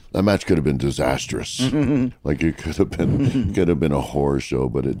that match could have been disastrous. Like it could have been a horror show.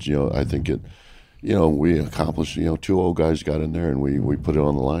 But I think we accomplished. 2 old guys got in there, and we put it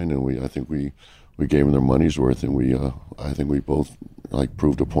on the line, and I think we gave them their money's worth, and I think we both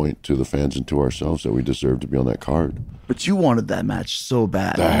proved a point to the fans and to ourselves that we deserved to be on that card. But you wanted that match so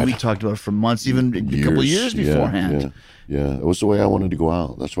bad. I mean, we talked about it for months, even a couple of years beforehand. Yeah, it was the way I wanted to go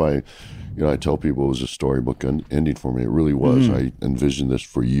out. That's why, I tell people it was a storybook ending for me. It really was. I envisioned this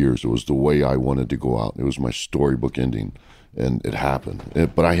for years. It was the way I wanted to go out. It was my storybook ending, and it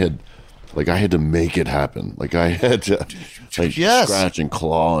happened. But I had to make it happen. I had to scratch and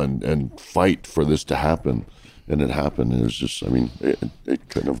claw and fight for this to happen. And it happened. It was just, it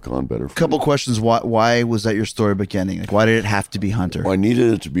couldn't have gone better. Couple questions. Why was that your storybook ending? Why did it have to be Hunter? Well, I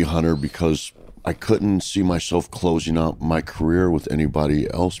needed it to be Hunter because I couldn't see myself closing out my career with anybody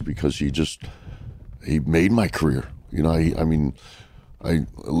else, because he made my career. I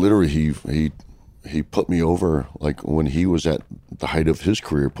literally, he put me over, when he was at the height of his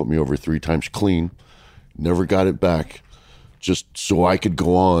career, put me over 3 times clean, never got it back, just so I could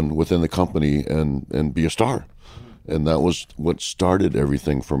go on within the company and be a star. And that was what started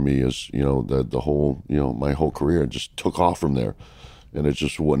everything for me, is, the whole, my whole career just took off from there. And it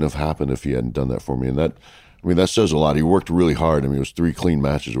just wouldn't have happened if he hadn't done that for me. And that says a lot. He worked really hard. It was 3 clean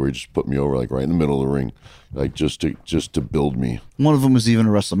matches where he just put me over, right in the middle of the ring, just to build me. One of them was even a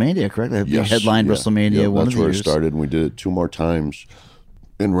WrestleMania, correct? Yes, headlined WrestleMania. Yeah, that's where it started. And we did it 2 more times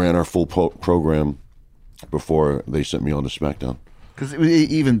and ran our full program before they sent me on to SmackDown. Because it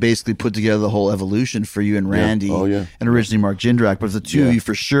even basically put together the whole evolution for you and Randy, and originally Mark Jindrak, but the two of you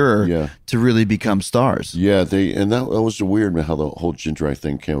for sure to really become stars. Yeah, and that was weird how the whole Jindrak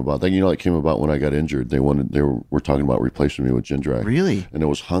thing came about. It came about when I got injured. They were talking about replacing me with Jindrak. Really? And it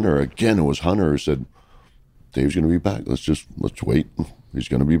was Hunter. Again, it was Hunter who said, Dave's going to be back. Let's wait. He's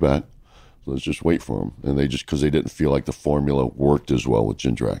going to be back. So let's just wait for him. And because they didn't feel like the formula worked as well with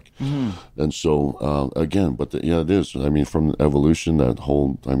Jindrak. And so, again, but it is. From evolution,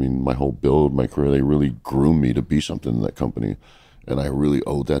 my whole build, my career, they really groomed me to be something in that company. And I really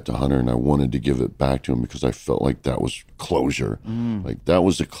owed that to Hunter, and I wanted to give it back to him because I felt like that was closure. That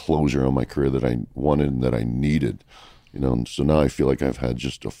was the closure on my career that I wanted and that I needed. And so now I feel like I've had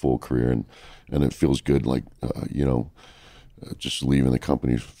just a full career, and it feels good, just leaving the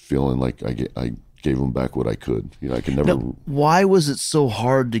company feeling like I gave them back what I could. I could never. Now, why was it so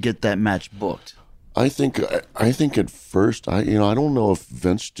hard to get that match booked? I think at first, I don't know if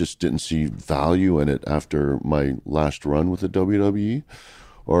Vince just didn't see value in it after my last run with the WWE,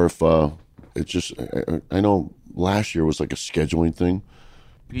 or if it just. I know last year was like a scheduling thing.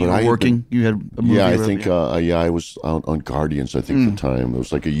 You were working. You had a movie. Yeah, I think. I was out on Guardians. I think at the time it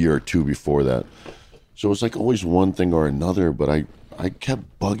was like a year or 2 before that. So it was always one thing or another, but I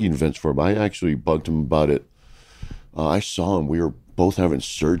kept bugging Vince for it. I actually bugged him about it. I saw him. We were both having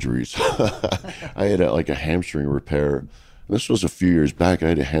surgeries. I had a hamstring repair. And this was a few years back. I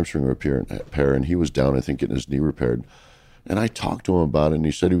had a hamstring repair, and he was down, I think, getting his knee repaired. And I talked to him about it, and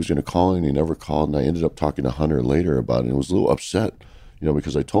he said he was going to call, and he never called. And I ended up talking to Hunter later about it, and I was a little upset,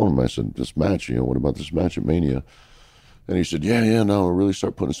 because I told him, I said, this match, what about this match at Mania? And he said, no, I'll really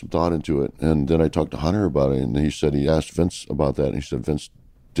start putting some thought into it. And then I talked to Hunter about it, and he said he asked Vince about that, and he said Vince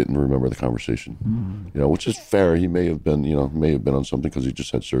didn't remember the conversation, which is fair. He may have been on something because he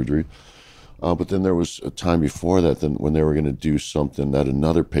just had surgery. But then there was a time before that, when they were going to do something at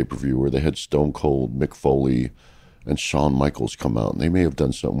another pay-per-view where they had Stone Cold, Mick Foley, and Shawn Michaels come out, and they may have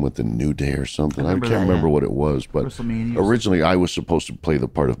done something with the New Day or something. I can't remember what it was, but originally I was supposed to play the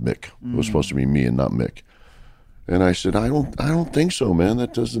part of Mick. It was supposed to be me and not Mick. And I said, I don't think so, man.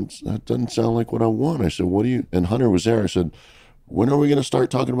 That doesn't sound like what I want. I said, what do you? And Hunter was there. I said, when are we going to start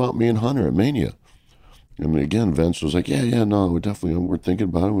talking about me and Hunter at Mania? And again, Vince was like, no, we're thinking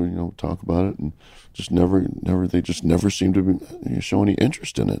about it. We talk about it, and they just never seemed to show any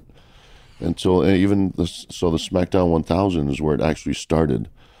interest in it. And so the SmackDown 1000 is where it actually started.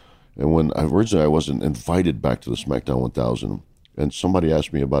 And when originally I wasn't invited back to the SmackDown 1000, and somebody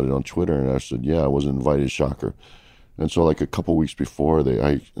asked me about it on Twitter, and I said, I wasn't invited, shocker. And so a couple weeks before,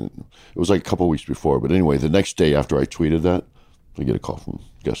 it was a couple weeks before, but anyway, the next day after I tweeted that, I get a call from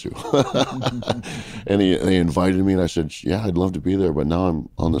guess who. And they invited me, and I said, I'd love to be there, but now I'm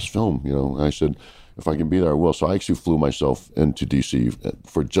on this film, And I said, if I can be there, I will. So I actually flew myself into DC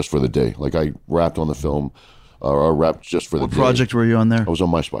for the day. I wrapped on the film, or wrapped just for the day. What project were you on there? I was on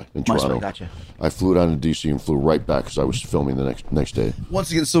My Spy in Toronto. Gotcha. I flew down to DC and flew right back because I was filming the next day. Once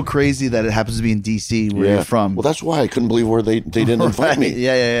again, it's so crazy that it happens to be in DC where you're from. Well, that's why I couldn't believe where they didn't invite me.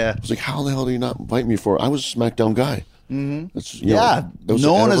 Yeah. I was like, how the hell do you not invite me for? I was a SmackDown guy. Mm-hmm. It was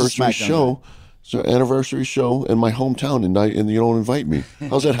no an one anniversary show. It's an anniversary show in my hometown, and you don't invite me.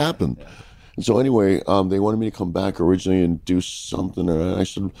 How's that happen? And so anyway, they wanted me to come back originally and do something, and I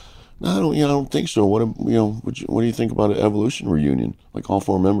said, no, I don't think so. What do you think about an Evolution reunion? Like all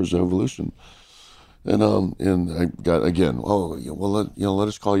 4 members of Evolution. And I got again. Oh, let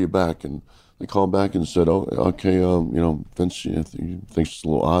us call you back. And they called back and said, oh, okay, Vince thinks it's a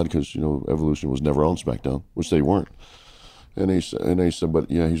little odd because Evolution was never on SmackDown, which they weren't. And they said, but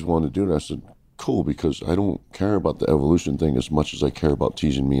yeah, he's willing to do it. I said, cool, because I don't care about the Evolution thing as much as I care about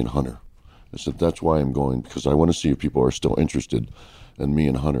teasing me and Hunter. I said, that's why I'm going, because I want to see if people are still interested in me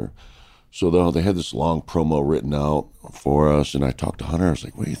and Hunter. So they had this long promo written out for us, and I talked to Hunter. I was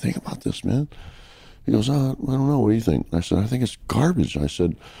like, what do you think about this, man? He goes, I don't know. What do you think? I said, I think it's garbage. I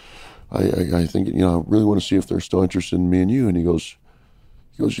said, I think, I really want to see if they're still interested in me and you. And he goes,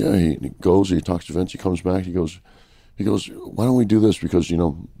 yeah. He talks to Vince. He comes back. He goes, why don't we do this? Because,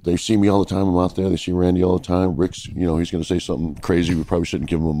 they see me all the time. I'm out there. They see Randy all the time. Rick's, he's going to say something crazy. We probably shouldn't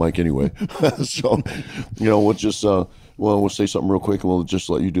give him a mic anyway. So, we'll just, we'll say something real quick, and we'll just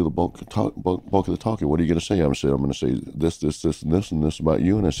let you do the bulk of the talking. What are you going to say? I'm going to say this, and this about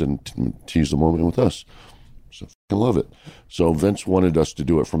you. And I said, tease the moment with us. So I love it. So Vince wanted us to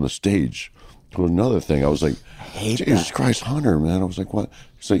do it from the stage. To another thing, I was like, Jesus Christ, Hunter, man. I was like, what?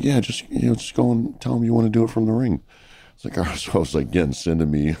 He's like, yeah, just go and tell him you want to do it from the ring. So I was like, again,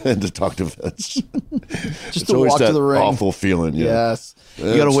 sending me and to talk to Vince. Just to walk to the ring. Awful feeling, yeah. Yes.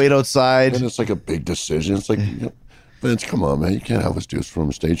 You got to wait outside. And it's like a big decision. It's like, Vince, come on, man. You can't have us do it from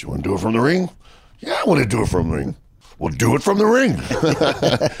the stage. You want to do it from the ring? Yeah, I want to do it from the ring. We'll do it from the ring.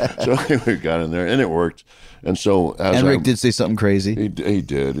 So anyway, we got in there, and it worked. And so as Rick did say something crazy. He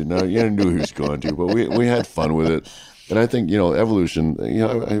did. And you knew he was going to, but we had fun with it. And I think, Evolution,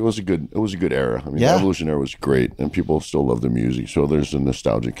 it was a good era. I mean, the Evolution era was great, and people still love the music. So there's a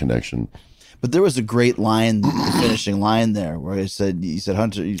nostalgic connection. But there was a great line, the finishing line there, where you said,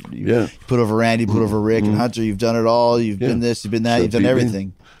 Hunter, you put over Randy, put over Rick, and Hunter, you've done it all. You've been this, you've been that, you've done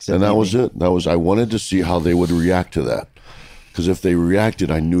everything. And that was it. I wanted to see how they would react to that. Because if they reacted,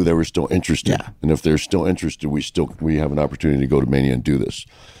 I knew they were still interested. Yeah. And if they're still interested, we have an opportunity to go to Mania and do this.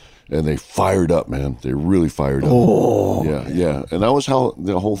 And they fired up, man. They really fired up. Oh, yeah. And that was how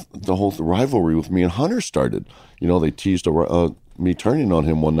the whole rivalry with me and Hunter started. They teased me turning on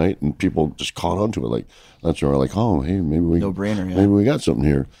him one night, and people just caught on to it. Like that's where like, oh, hey, maybe we got something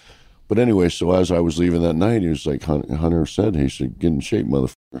here. But anyway, so as I was leaving that night, he was like, Hunter said, he said, get in shape,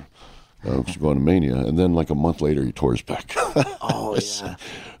 motherfucker. I was going to Mania. And then like a month later, he tore his back. Oh, yeah.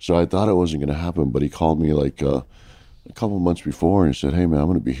 So I thought it wasn't going to happen, but he called me like a couple of months before, and he said, hey, man, I'm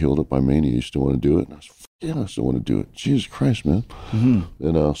going to be healed up by Mania. You still want to do it? And I was yeah, I still want to do it. Jesus Christ, man. Mm-hmm.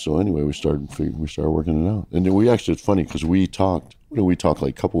 And so anyway, we started working it out. And then it's funny because we talked like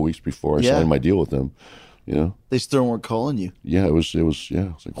a couple of weeks before I signed my deal with them. They still weren't calling you. Yeah, it was like,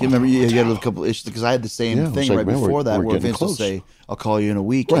 you remember you had a couple of issues because I had the same thing right before that where Vince will say, I'll call you in a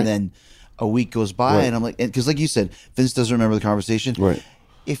week. Right. And then a week goes by and I'm like, because like you said, Vince doesn't remember the conversation. Right.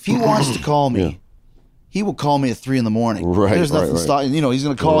 If he wants to call me, he will call me at 3 a.m. Right. There's nothing stopping. He's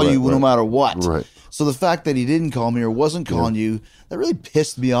going to call you no matter what. Right. So the fact that he didn't call me or wasn't calling you, that really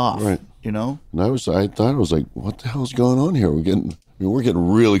pissed me off. Right. And I thought like, what the hell's going on here? We're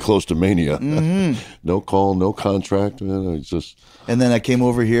getting really close to Mania. Mm-hmm. No call, no contract, man. It's just. And then I came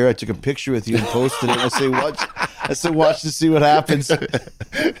over here. I took a picture with you and posted it. I said, watch to see what happens.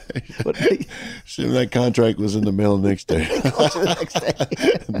 Soon that contract was in the mail the next day.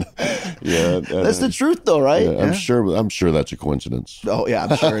 Yeah, that's the truth, though, right? Yeah, I'm sure that's a coincidence. Oh yeah,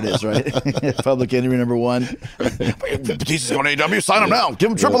 I'm sure it is, right? Public Enemy #1. Batista's going to AEW. Sign him now.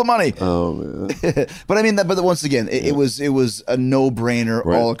 Give him triple the money. Oh man. But once again, it was a no-brainer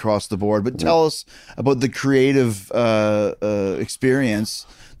all across the board. But tell us about the creative experience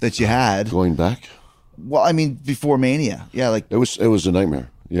that you had going back. Well, I mean, before Mania, like it was a nightmare.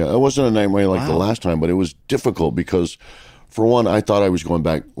 Yeah, it wasn't a nightmare like the last time, but it was difficult because, for one, I thought I was going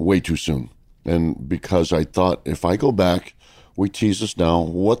back way too soon, and because I thought if I go back, we tease this now.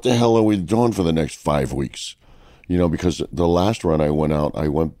 What the hell are we doing for the next 5 weeks? Because the last run I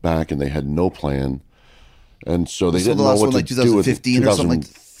went back and they had no plan, and so they didn't know what to do with 2015 or something like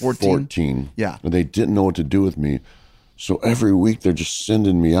 14. Yeah, and they didn't know what to do with me. So every week they're just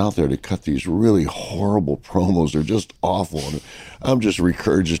sending me out there to cut these really horrible promos. They're just awful. And I'm just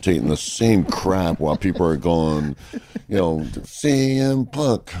regurgitating the same crap while people are going, CM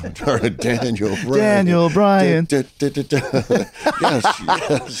Punk or Daniel Bryan.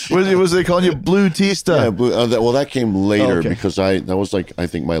 Yes. Was they calling you Blue Tista? Yeah, that came later because that was like, I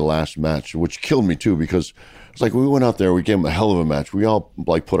think my last match, which killed me too because it's like we went out there, we gave them a hell of a match. We all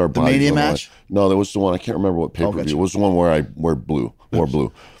like put our bodies Mania match? No, that was the one, I can't remember what pay-per-view. It was the one where I wore blue.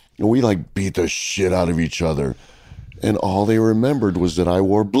 And we like beat the shit out of each other. And all they remembered was that I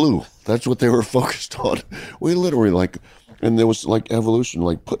wore blue. That's what they were focused on. We literally like, and there was like evolution,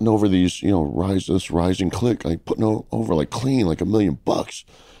 like putting over these, this rising click, like putting over like clean, like $1 million. And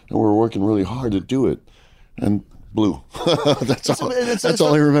we were working really hard to do it. And blue. That's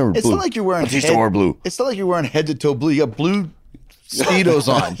all I remember. It's blue. not like you're wearing Batista wore blue. It's not like you're wearing head to toe blue. You got blue Speedos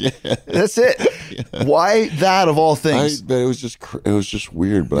on. Yeah. That's it. Yeah. Why that of all things? It was just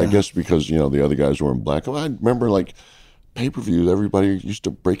weird. But I guess because the other guys were in black. I remember like pay-per-views. Everybody used to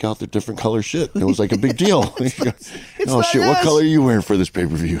break out their different color shit. It was like a big deal. Oh shit! What color are you wearing for this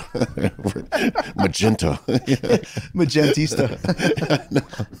pay-per-view? Magenta. Magentista. No.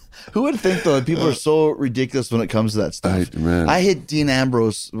 Who would think though? People are so ridiculous when it comes to that stuff. I hit Dean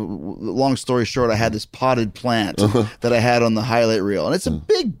Ambrose. Long story short, I had this potted plant that I had on the highlight reel, and it's a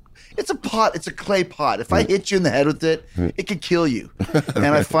big. It's a pot. It's a clay pot. If I hit you in the head with it, it could kill you. And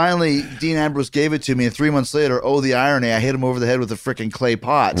I finally, Dean Ambrose gave it to me, and 3 months later, the irony, I hit him over the head with a freaking clay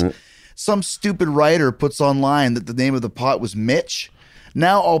pot. Some stupid writer puts online that the name of the pot was Mitch.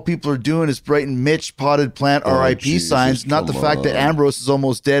 Now all people are doing is writing Mitch potted plant RIP signs, not the fact that Ambrose is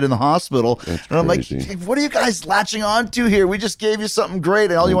almost dead in the hospital. That's and I'm crazy. like, what are you guys latching on to here? We just gave you something great,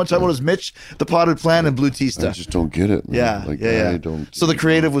 and all you want to talk about is Mitch, the potted plant, and Blue Tista. I just don't get it, man. Yeah. I don't. So the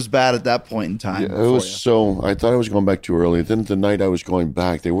creative was bad at that point in time. Yeah, it was so. I thought I was going back too early. Then the night I was going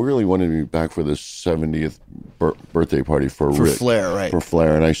back, they really wanted me back for this 70th birthday party for Rick. Flair, right? For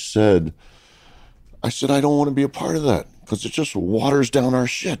Flair, and I said, I don't want to be a part of that. Because it just waters down our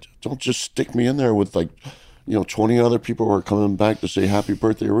shit. Don't just stick me in there with 20 other people who are coming back to say happy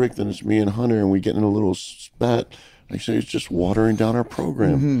birthday, Rick. Then it's me and Hunter, and we get in a little spat. I say it's just watering down our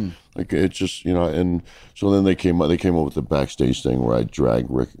program. Like it's just And so then they came up with the backstage thing where I dragged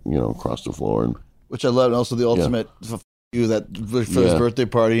Rick across the floor, and which I love. And also the ultimate you that for his birthday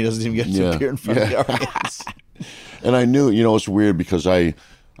party he doesn't even get to appear in front of the audience. And I knew it's weird because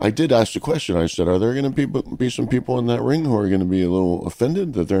I did ask the question. I said, are there going to be some people in that ring who are going to be a little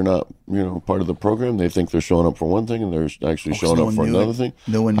offended that they're not, part of the program? They think they're showing up for one thing and they're actually showing up for another thing?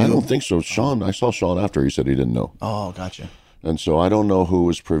 No one knew. I don't think so. I saw Sean after. He said he didn't know. Oh, gotcha. And so I don't know who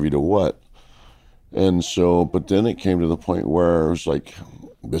was privy to what. And so, but then it came to the point where it was like,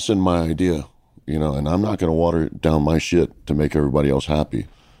 this isn't my idea, and I'm not going to water down my shit to make everybody else happy.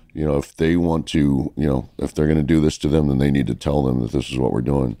 If they want to, if they're going to do this to them, then they need to tell them that this is what we're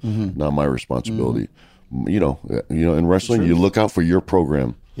doing, not my responsibility. In wrestling, you look out for your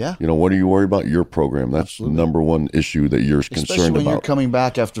program. Yeah. What are you worried about? Your program. That's the number one issue that you're concerned about. Especially when you're coming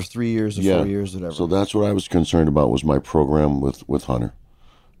back after 3 years or 4 years, whatever. So that's what I was concerned about was my program with Hunter.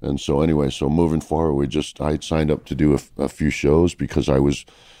 And so anyway, moving forward, I signed up to do a few shows because I was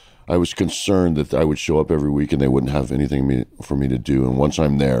concerned that I would show up every week and they wouldn't have anything for me to do. And once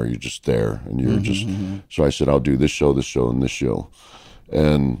I'm there, you're just there, and you're So I said, I'll do this show, and this show.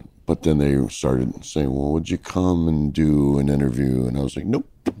 But then they started saying, well, would you come and do an interview? And I was like, nope.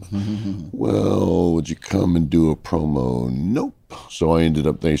 Well, would you come and do a promo? Nope. So I ended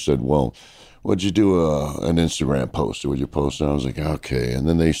up, they said, well, would you do an Instagram post, or would you post? And I was like, okay. And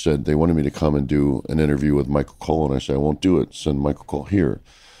then they said they wanted me to come and do an interview with Michael Cole. And I said, I won't do it. Send Michael Cole here.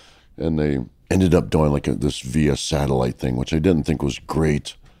 And they ended up doing this via satellite thing, which I didn't think was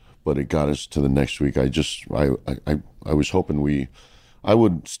great, but it got us to the next week. I was hoping I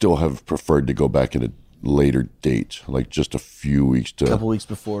would still have preferred to go back at a later date, like just a few weeks a couple weeks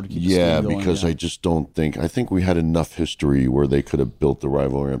before to keep the going, because I just don't think, I think we had enough history where they could have built the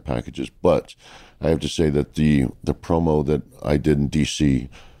rivalry and packages. But I have to say that the promo that I did in DC,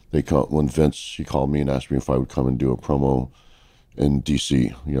 when Vince, he called me and asked me if I would come and do a promo in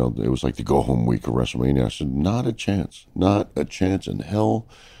DC, it was like the go home week of WrestleMania. I said, not a chance in hell.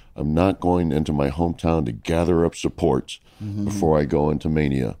 I'm not going into my hometown to gather up support before I go into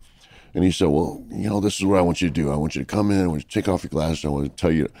Mania. And he said, well, this is what I want you to do. I want you to come in, I want you to take off your glasses, I want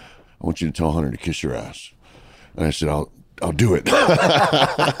you to tell Hunter to kiss your ass. And I said, I'll do it.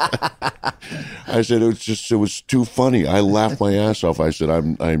 I said, it was too funny. I laughed my ass off. I said,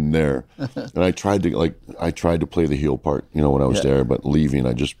 I'm there. And I tried to play the heel part, when I was there, but leaving,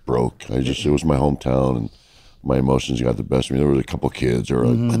 I just broke. It was my hometown, and my emotions got the best of me. There was a couple kids who were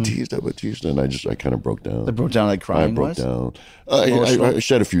like, Batista, and I kind of broke down. They broke down like crying. I broke down. I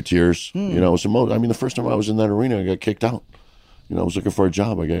shed a few tears. It was the first time I was in that arena, I got kicked out. I was looking for a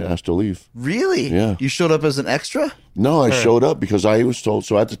job. I got asked to leave. Really? Yeah. You showed up as an extra? No, I showed up because I was told.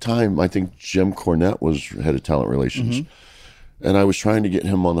 So at the time, I think Jim Cornette was head of talent relations. And I was trying to get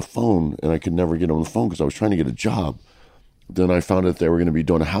him on the phone, and I could never get him on the phone because I was trying to get a job. Then I found out they were going to be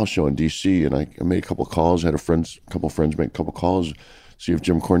doing a house show in D.C., and I made a couple of calls. I had a couple of friends make a couple of calls. see if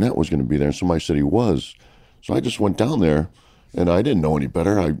Jim Cornette was going to be there. And somebody said he was. So I just went down there, and I didn't know any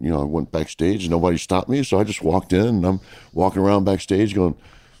better. I went backstage, and nobody stopped me. So I just walked in, and I'm walking around backstage going,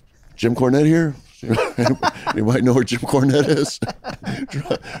 Jim Cornette here? Anybody know where Jim Cornette is?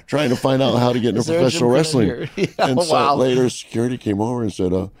 Trying to find out how to get into professional wrestling. Yeah, and so wow. later, security came over and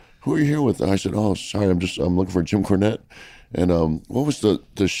said, who are you here with? And I said, oh, sorry, I'm looking for Jim Cornette. And what was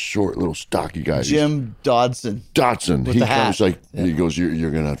the short little stocky guy? Jim Dodson. Dotson. With He the hat. comes like, he goes,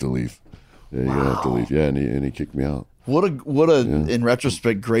 you're going to have to leave. Yeah, you're going to have to leave. Yeah, and he kicked me out. What a in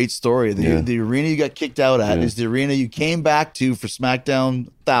retrospect, great story. The arena you got kicked out at is the arena you came back to for SmackDown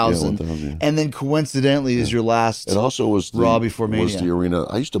 1000, 1000. and then coincidentally is your last. It also was Raw before Mania. Was the arena.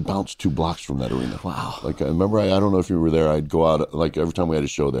 I used to bounce 2 blocks from that arena. Wow. Like I remember, I don't know if you were there. I'd go out like every time we had a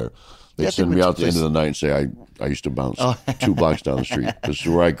show there. They'd Yeah, I send think me we out at the end of the night and say I used to bounce 2 blocks down the street. This is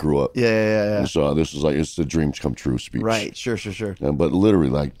where I grew up. Yeah. And so this is like it's the dreams come true speech. Right. Sure. But literally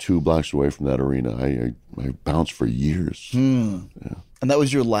like 2 blocks away from that arena, I bounced for years. And that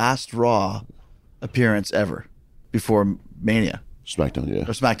was your last Raw appearance ever before Mania SmackDown, yeah.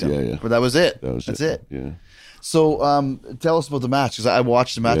 or SmackDown. Yeah. But that was it. That's it. Yeah. So tell us about the match, because I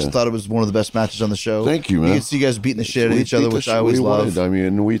watched the match and thought it was one of the best matches on the show. Thank you, man. You can see you guys beating the shit out of each other, which I always love. I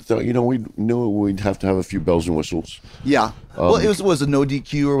mean, we thought, we knew we'd have to have a few bells and whistles. Yeah. Well, it was a no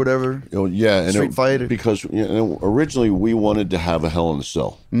DQ or whatever. Yeah, and Street fight. because originally we wanted to have a Hell in a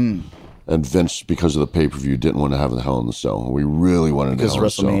Cell, and Vince, because of the pay-per-view, didn't want to have the Hell in the Cell. We really wanted Because the Hell in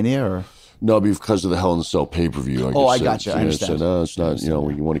the Cell. WrestleMania, or No, because of the Hell in the Cell pay-per-view. I gotcha. I understand. Said, no, it's not.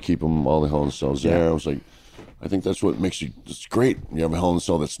 We want to keep them all the Hell in the Cells there. I was like, I think that's what makes it's great. You have a Hell in the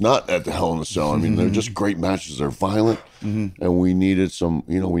Cell that's not at the Hell in the Cell. I mean, they're just great matches. They're violent, and we needed some.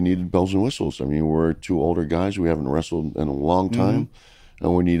 We needed bells and whistles. I mean, we're 2 older guys. We haven't wrestled in a long time,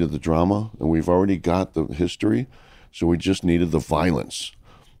 and we needed the drama. And we've already got the history, so we just needed the violence.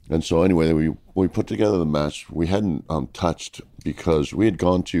 And so anyway, we put together the match. We hadn't touched because we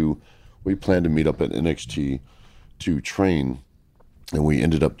planned to meet up at NXT to train. And we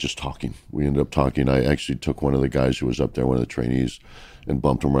ended up just talking. I actually took one of the guys who was up there, one of the trainees, and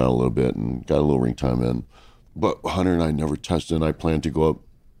bumped him around a little bit and got a little ring time in. But Hunter and I never tested, and I planned to go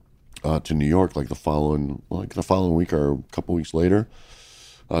up to New York the following week or a couple weeks later,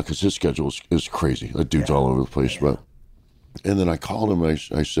 because his schedule is crazy. That dude's all over the place. And then I called him, and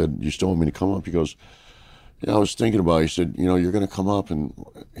I said, you still want me to come up? He goes, yeah, I was thinking about it. He said, you're going to come up, and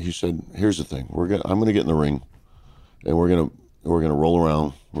he said, here's the thing. I'm going to get in the ring, and we're going to roll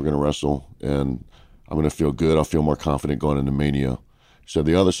around, we're going to wrestle, and I'm going to feel good. I'll feel more confident going into Mania. So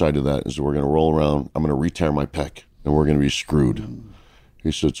the other side of that is we're going to roll around, I'm going to re-tear my pec, and we're going to be screwed.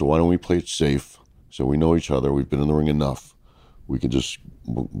 He said, so why don't we play it safe so we know each other, we've been in the ring enough. We can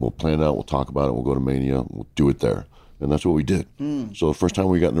we'll plan it out, we'll talk about it, we'll go to Mania, we'll do it there. And that's what we did. So the first time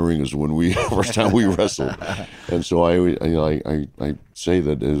we got in the ring is first time we wrestled. And so I say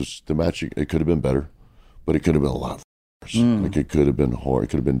that the match, it could have been better, but it could have been a lot. Like it could have been horrible. It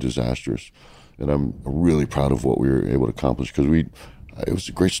could have been disastrous, and I'm really proud of what we were able to accomplish because it was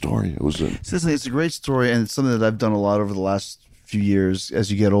a great story. It's a great story, and it's something that I've done a lot over the last few years.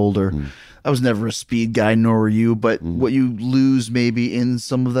 As you get older, I was never a speed guy, nor were you. But what you lose maybe in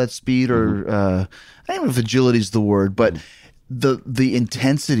some of that speed, or I don't know if agility is the word, but the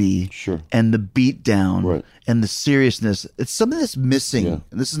intensity and the beat down and the seriousness, it's something that's missing.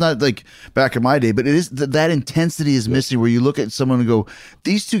 And this is not like back in my day, but it is that intensity is missing, where you look at someone and go,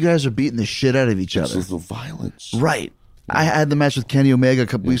 these 2 guys are beating the shit out of each other. It's the violence. Right. I had the match with Kenny Omega a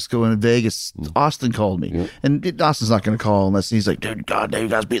couple weeks ago in Vegas. Austin called me, and Austin's not going to call unless he's like, dude, God, you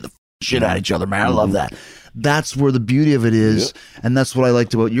guys beat the shit out of each other, man. I love that. That's where the beauty of it is, and that's what I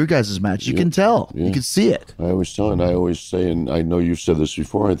liked about your guys' match. You can tell, you can see it. I always say, and I know you've said this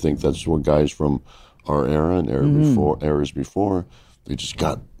before. I think that's what guys from our era and eras before,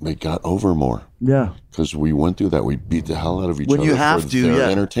 they got over more. Yeah, because we went through that. We beat the hell out of each other you have for to, their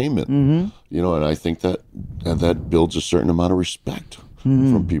entertainment. And I think that builds a certain amount of respect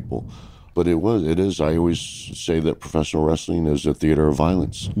from people. But it is. I always say that professional wrestling is a theater of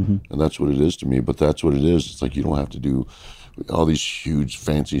violence, and that's what it is to me. But that's what it is. It's like you don't have to do all these huge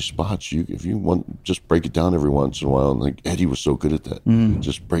fancy spots. If you want, just break it down every once in a while. And like Eddie was so good at that,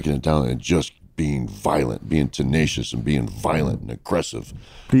 just breaking it down and just being violent, being tenacious, and being violent and aggressive.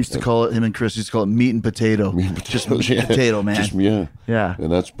 They used to call it, him and Chris used to call it meat and potato. Just meat and potato, man. Yeah.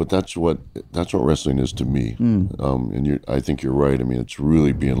 And that's what wrestling is to me. And I think you're right. I mean, it's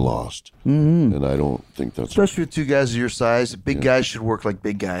really being lost. And I don't think that's especially with two guys of your size. Big guys should work like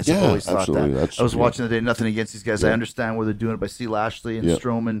big guys. I've always thought that. I was watching today. Nothing against these guys. I understand where they're doing it by C. Lashley and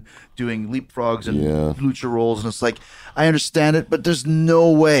Strowman doing leapfrogs and lucha rolls, and it's like I understand it, but there's no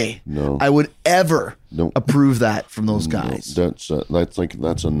way I would ever approve that from those guys. That's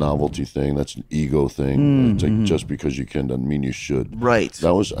a novelty thing. That's an ego thing. It's like just because you can doesn't mean you should. Right.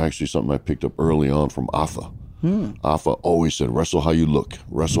 That was actually something I picked up early on from Afa. Afa always said, "Wrestle how you look.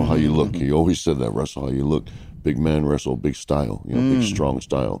 Wrestle how you look." He always said that. Wrestle how you look. Big man wrestle, big style. Big strong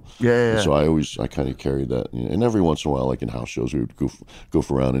style. Yeah. So I kind of carried that. And every once in a while, like in house shows, we would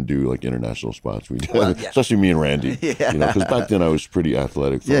goof around and do like international spots. Especially me and Randy. Because back then I was pretty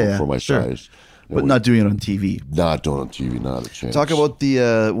athletic for my size. But not doing it on TV. Not doing it on TV, not a chance. Talk about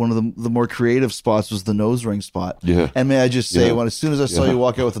the one of the more creative spots was the nose ring spot. Yeah. And may I just say, as soon as I saw you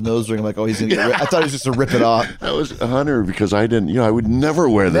walk out with the nose ring, I'm like, oh, he's going to get I thought he was just going to rip it off. That was Hunter because I didn't, I would never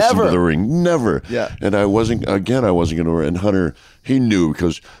wear this into the ring. Never. Yeah. And I wasn't going to wear it. And Hunter, he knew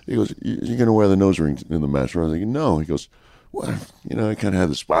because he goes, you're going to wear the nose ring in the match. And I was thinking, no. He goes, well, I kind of had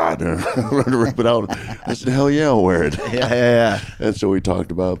the spot to rip it out. I said, hell yeah, I'll wear it. Yeah. And so we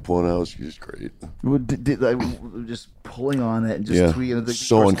talked about pulling out. It was great. Just pulling on it and just tweaking it.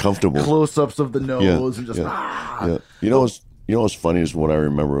 So uncomfortable. Close-ups of the nose and just You know what's funny is what I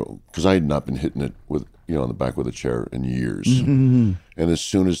remember, because I had not been hitting it with on the back with a chair in years. And as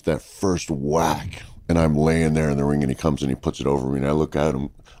soon as that first whack, and I'm laying there in the ring, and he comes and he puts it over me, and I look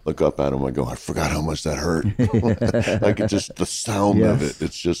up at him, I go, I forgot how much that hurt. Like it's just the sound of it.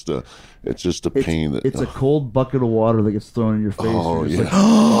 It's just a pain. It's a cold bucket of water that gets thrown in your face.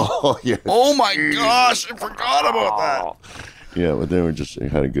 Oh yeah. Oh my gosh, I forgot about that. Yeah, but then we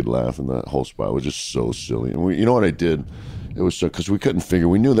had a good laugh, and the whole spot was just so silly. And you know what I did? It was because we couldn't figure.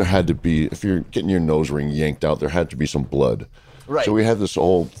 We knew there had to be, if you're getting your nose ring yanked out, there had to be some blood. Right. So we had this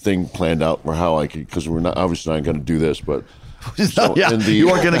whole thing planned out for how I could, because we're not obviously not going to do this, but. You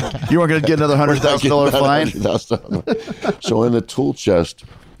weren't gonna get another $100,000 fine. So in the tool chest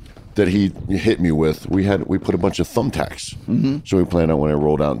that he hit me with, we put a bunch of thumbtacks. So we planned out when I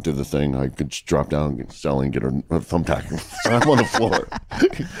rolled out and did the thing, I could just drop down and sell and get a thumbtack. So I'm on the floor,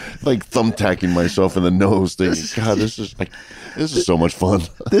 like thumbtacking myself in the nose, thinking, God, this is so much fun.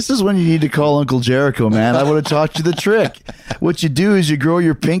 This is when you need to call Uncle Jericho, man. I would have taught you the trick. What you do is you grow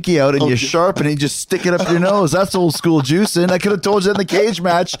your pinky out and you sharpen it and you just stick it up your nose. That's old school juicing. I could have told you that in the cage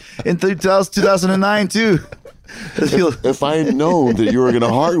match in 2009 too. If I had known that you were going to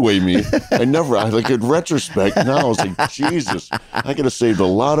hard way me, in retrospect, now I was like, Jesus, I could have saved a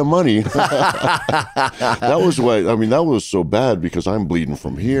lot of money. That was so bad because I'm bleeding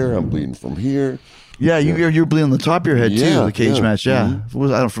from here. Yeah, you're bleeding on the top of your head too. The cage match,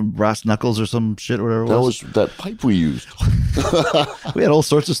 Was, I don't know, from brass knuckles or some shit, or whatever. That was that pipe we used. We had all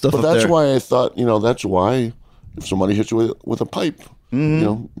sorts of stuff. But that's why I thought, that's why if somebody hits you with a pipe,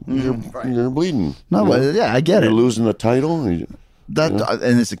 you're bleeding. No, I get it. You're losing the title. And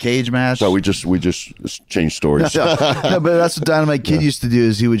it's a cage match. So we just changed stories. No, but that's what Dynamite Kid used to do.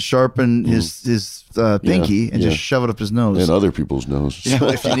 Is he would sharpen his pinky and just shove it up his nose and other people's noses.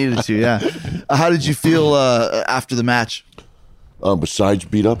 If you needed to. Yeah. How did you feel after the match? Besides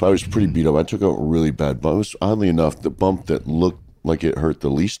beat up, I was pretty beat up. I took a really bad bump. It was, oddly enough, the bump that looked like it hurt the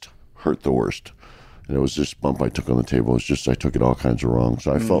least hurt the worst. And it was this bump I took on the table. It's just I took it all kinds of wrong.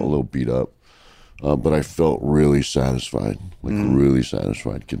 So I felt a little beat up. But I felt really satisfied, really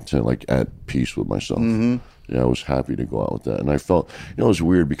satisfied, content, like at peace with myself. Yeah, I was happy to go out with that. And I felt, it was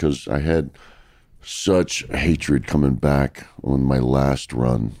weird because I had such hatred coming back on my last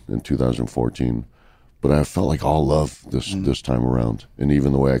run in 2014. But I felt like all love this time around. And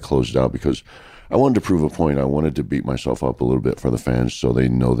even the way I closed out, because I wanted to prove a point. I wanted to beat myself up a little bit for the fans so they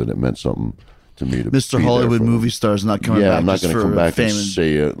know that it meant something to me. To Mr. Hollywood movie star's not coming back. I'm not going to come back and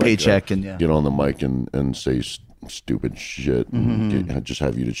say it. Paycheck and get on the mic and say stupid shit. And just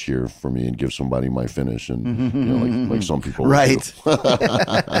have you to cheer for me and give somebody my finish. And like some people, right? I'm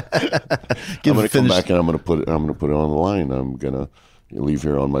going to come back and I'm going to put it on the line. I'm going to leave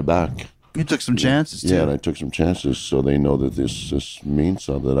here on my back. You took some chances, too. Yeah, and I took some chances so they know that this means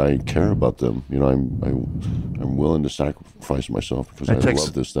that I care about them. You know, I'm willing to sacrifice myself because I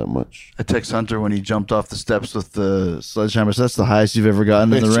love this that much. I text Hunter when he jumped off the steps with the sledgehammer. So that's the highest you've ever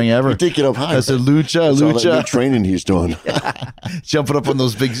gotten in the ring ever. You take it up high. I said, lucha. All that new training he's doing. Jumping up on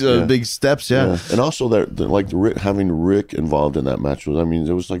those big steps, yeah. And also having Rick involved in that match was, I mean,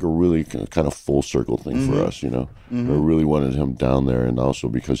 it was like a really kind of full circle thing for us, you know. I really wanted him down there, and also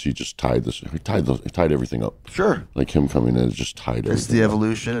because he just tied everything up. Sure. Like him coming in, it just tied everything. It's the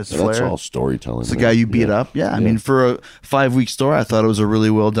evolution. It's and flair. that's all storytelling. It's the guy you beat up. Yeah. I mean, for a 5-week story, I thought it was a really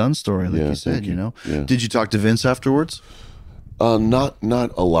well done story, like you said. You know. Yeah. Did you talk to Vince afterwards? Not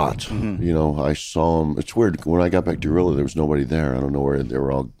a lot. You know, I saw him. It's weird. When I got back to Gorilla, there was nobody there. I don't know where they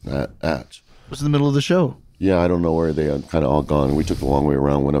were all at. It was in the middle of the show. Yeah, I don't know where they had kind of all gone. We took the long way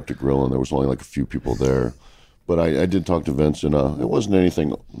around, went up to Gorilla, and there was only like a few people there. But I did talk to Vince, and it wasn't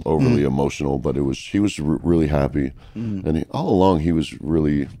anything overly emotional, but he was really happy. And all along, he was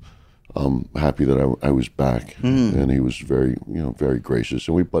really happy that I was back, and he was very gracious.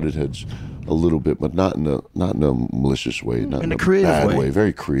 And we butted heads a little bit, but not in a malicious way, not in a bad way,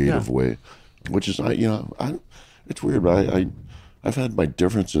 very creative way. Which is it's weird, but I've had my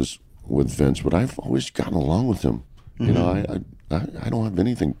differences with Vince, but I've always gotten along with him. You know, I don't have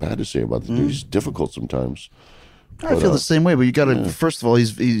anything bad to say about the dude. He's difficult sometimes. I feel the same way, but you got to, first of all,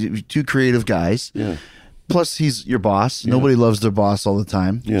 he's two creative guys. Yeah. Plus, he's your boss. Yeah. Nobody loves their boss all the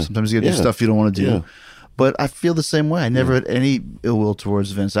time. Yeah. Sometimes you got to do stuff you don't want to do. Yeah. But I feel the same way. I never had any ill will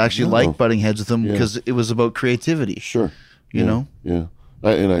towards Vince. I actually liked butting heads with him because it was about creativity. Sure. You know? Yeah.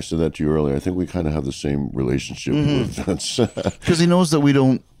 And I said that to you earlier. I think we kind of have the same relationship with Vince. Because he knows that we're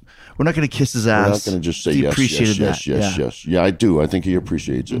not going to kiss his ass. We're not going to just say yes. Yeah, I do. I think he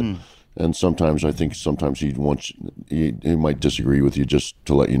appreciates it. And sometimes he might disagree with you just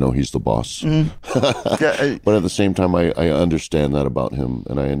to let you know he's the boss. But at the same time, I understand that about him,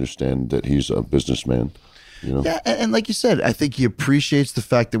 and I understand that he's a businessman. You know? Yeah, and like you said, I think he appreciates the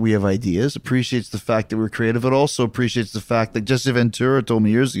fact that we have ideas, appreciates the fact that we're creative, but also appreciates the fact that Jesse Ventura told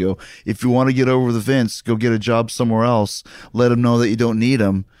me years ago, if you want to get over the Vince, go get a job somewhere else, let him know that you don't need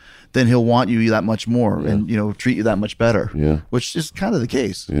him, then he'll want you that much more and, treat you that much better. Yeah. Which is kind of the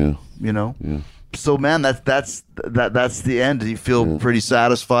case. Yeah. You know? Yeah. So, man, that's the end. You feel pretty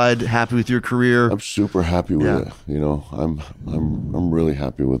satisfied, happy with your career? I'm super happy with it. You know, I'm really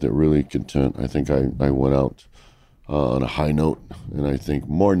happy with it, really content. I think I went out on a high note, and I think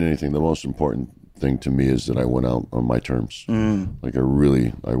more than anything, the most important thing to me is that I went out on my terms. Like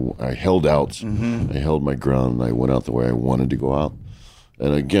I held out. I held my ground, and I went out the way I wanted to go out.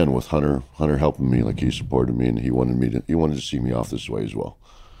 And again, with Hunter helping me, like he supported me, and he wanted to see me off this way as well.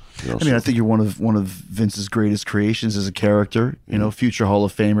 You know, I think you're one of Vince's greatest creations as a character. You know, future Hall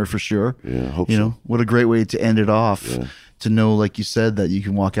of Famer for sure. Yeah, I hope so. What a great way to end it off. Yeah. To know, like you said, that you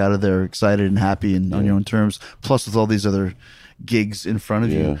can walk out of there excited and happy and on your own terms. Plus, with all these other gigs in front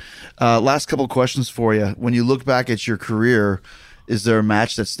of you. Last couple of questions for you. When you look back at your career, is there a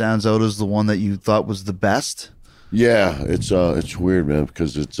match that stands out as the one that you thought was the best? Yeah, it's weird, man,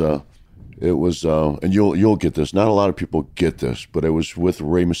 because it was and you'll get this. Not a lot of people get this, but it was with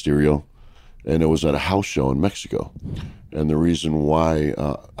Rey Mysterio, and it was at a house show in Mexico. And the reason why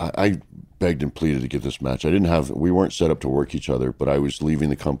I begged and pleaded to get this match, we weren't set up to work each other, but I was leaving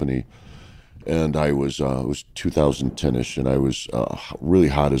the company, and it was 2010ish, and I was really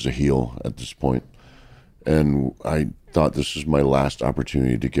hot as a heel at this point, and I thought this was my last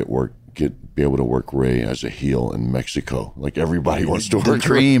opportunity to be able to work Rey as a heel in Mexico. Like everybody wants to work. The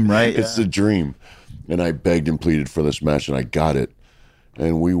dream, right? It's the dream. And I begged and pleaded for this match, and I got it.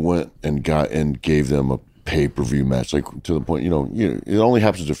 And we went and gave them a pay-per-view match, like to the point, it only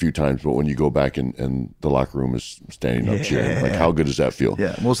happens a few times, but when you go back and the locker room is standing up cheering, like how good does that feel?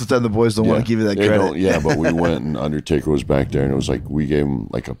 Yeah, most of the time the boys don't want to give you that credit. But we went and Undertaker was back there, and it was like we gave him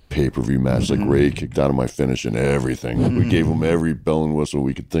like a pay-per-view match, like Rey kicked out of my finish and everything. We gave him every bell and whistle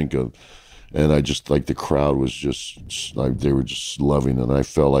we could think of. And I just, like, the crowd was just, like, they were just loving it. And I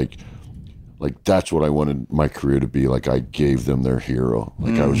felt like that's what I wanted my career to be. Like, I gave them their hero.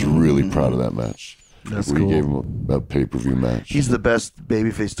 Like, I was really proud of that match. That's we cool. gave him a pay-per-view match. He's the best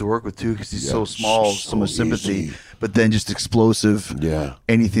babyface to work with, too, because he's so small, so much sympathy, easy. But then just explosive. Yeah.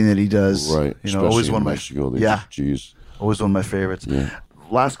 Anything that he does. Right. Always one of my Mexico. Jeez. Always one of my favorites. Yeah.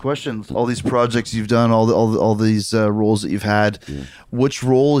 Last question. All these projects you've done, all these roles that you've had, which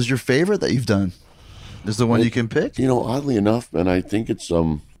role is your favorite that you've done? Is the one you can pick? Oddly enough, and I think it's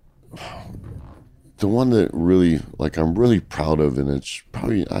the one that really, like, I'm really proud of, and it's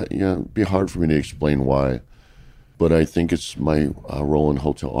probably it'd be hard for me to explain why, but I think it's my role in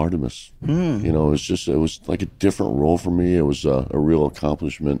Hotel Artemis. You know, it was like a different role for me. It was a real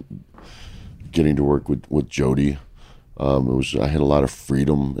accomplishment getting to work with Jodie. I had a lot of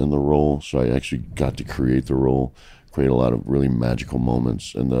freedom in the role, so I actually got to create the role, create a lot of really magical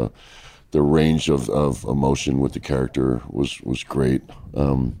moments, and the range of emotion with the character was great.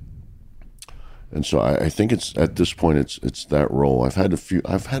 And so I think it's at this point it's that role. I've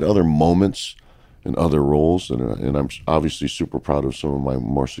had other moments in other roles, and I'm obviously super proud of some of my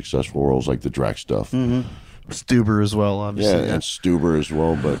more successful roles, like the Drax stuff. Stuber as well, obviously. Yeah, and Stuber as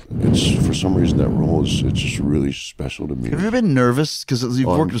well. But it's for some reason that role it's just really special to me. Have you ever been nervous? Because you've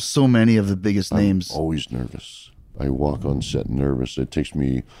worked with so many of the biggest names. I'm always nervous. I walk on set nervous. It takes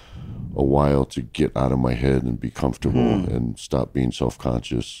me a while to get out of my head and be comfortable and stop being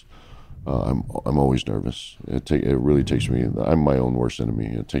self-conscious. I'm always nervous. It really takes me. I'm my own worst enemy.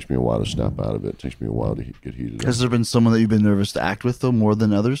 It takes me a while to snap out of it. It takes me a while to get heated. Has there been someone that you've been nervous to act with though, more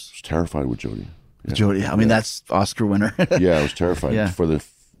than others? I was terrified with Jodie. Yeah. Jodie, I mean that's Oscar winner. Yeah, I was terrified. Yeah. For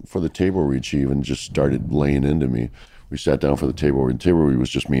the table read, she even just started laying into me. We sat down for the table read. Table read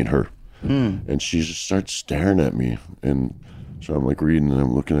was just me and her, and she just starts staring at me, and so I'm like reading, and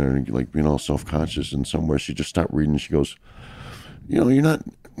I'm looking at her, and like being all self-conscious, and somewhere she just stopped reading. And she goes, "You know, you're not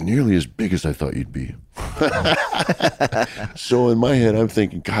nearly as big as I thought you'd be." So in my head, I'm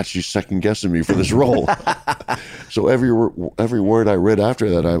thinking, God, she's second guessing me for this role. So every word I read after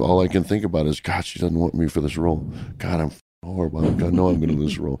that, all I can think about is, God, she doesn't want me for this role. God, I'm horrible. God, no, I'm going to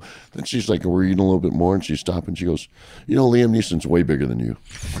lose this role. Then she's like reading a little bit more, and she stopped and she goes, "You know, Liam Neeson's way bigger than you."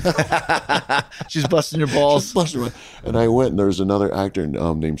 She's busting your balls. She's busting my- And I went, and there was another actor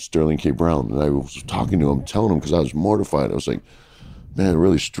named Sterling K. Brown, and I was talking to him, telling him, because I was mortified. I was like, man,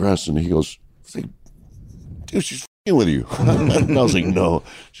 really stressed. And he goes, like, dude, she's fucking with you. And I was like, no,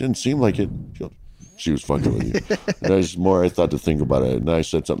 she didn't seem like it. She was fucking with you. And I thought to think about it. And I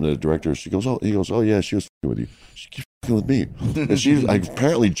said something to the director. He goes, oh yeah, she was fucking with you. She keeps fucking with me. And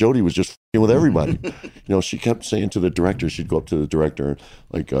apparently Jodie was just fucking with everybody. You know, she kept saying to the director, she'd go up to the director,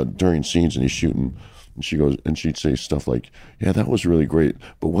 like during scenes and he's shooting. And she goes, and she'd say stuff like, yeah, that was really great,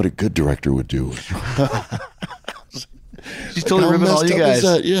 but what a good director would do. She's totally ripping all you guys.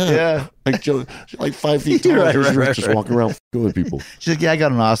 Yeah. Like, she's like 5 feet tall. Right. Just walking around f***ing with people. She's like, yeah, I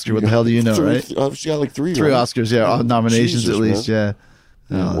got an Oscar. What the hell do you know, right? She got like three. Three right? Oscars, yeah. Nominations Jesus, at least, man.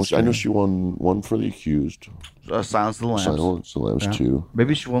 yeah. Well, I know she won one for The Accused. Silence of the Lambs. Silence of the Lambs 2.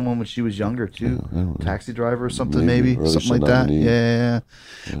 Maybe she won one when she was younger too. I don't know. Taxi Driver or something, Maybe. maybe Or something like some that. nominee. Yeah.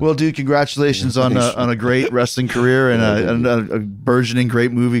 Well, dude, congratulations on a great wrestling career and a burgeoning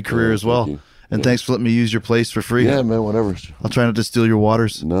great movie career as well. Thank you. And thanks for letting me use your place for free. Yeah, man, whatever. I'll try not to steal your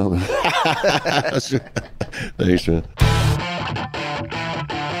waters. No, man. Thanks, man.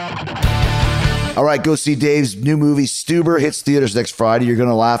 All right, go see Dave's new movie, Stuber. Hits theaters next Friday. You're going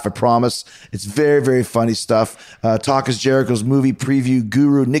to laugh, I promise. It's very, very funny stuff. Talk is Jericho's movie preview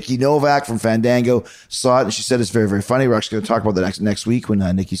guru, Nikki Novak from Fandango, saw it, and she said it's very, very funny. We're actually going to talk about that next week when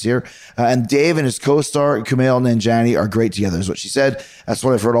Nikki's here. And Dave and his co-star, Kumail Nanjiani, are great together, is what she said. That's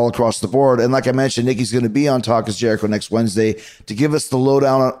what I've heard all across the board. And like I mentioned, Nikki's going to be on Talk is Jericho next Wednesday to give us the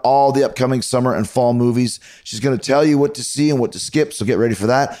lowdown on all the upcoming summer and fall movies. She's going to tell you what to see and what to skip, so get ready for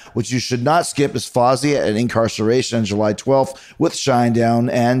that. What you should not skip is Fozzie at Incarceration on July 12th with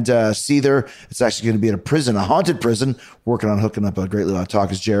Shinedown and Seether. It's actually going to be at a prison, a haunted prison. Working on hooking up a great little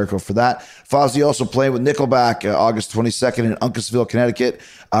Talk is Jericho for that. Fozzie also playing with Nickelback August 22nd in Uncasville, Connecticut,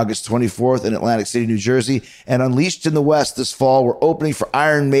 August 24th in Atlantic City, New Jersey, and Unleashed in the West this fall. We're opening for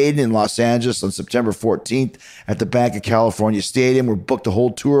Iron Maiden in Los Angeles on September 14th at the Bank of California Stadium. We're booked a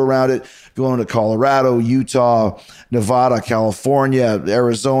whole tour around it, going to Colorado, Utah, Nevada, California,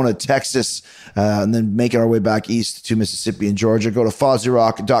 Arizona, Texas, and then making our way back east to Mississippi and Georgia. Go to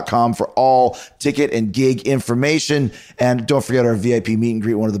FozzieRock.com for all ticket and gig information. And don't forget our VIP meet and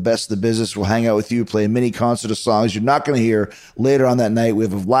greet, one of the best in the business. We'll hang out with you, play a mini concert of songs you're not going to hear later on that night. We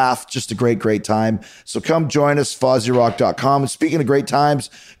have a laugh, just a great, great time. So come join us, FozzieRock.com. And speaking of great times,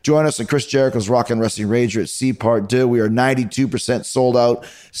 join us on Chris Jericho's Rock and Wrestling Rager at C Part 2. We are 92% sold out,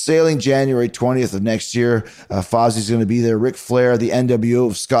 sailing January 20th of next year. Fozzie's going to be there. Ric Flair, the NWO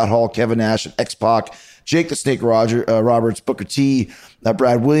of Scott Hall, Kevin Nash, and X-Pac, Jake the Snake Roberts, Booker T,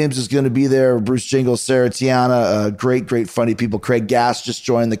 Brad Williams is going to be there, Bruce Jingles, Sarah Tiana, great, great funny people. Craig Gass just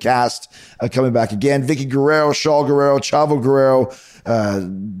joined the cast, coming back again. Vicky Guerrero, Shaul Guerrero, Chavo Guerrero,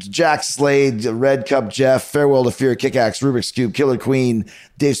 Jack Slade, Red Cup Jeff, Farewell to Fear, Kickaxe, Rubik's Cube, Killer Queen,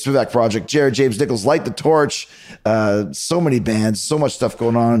 Dave Spivak Project, Jared James Nichols, Light the Torch. So many bands, so much stuff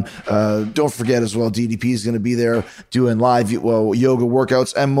going on. Don't forget as well, DDP is going to be there doing live yoga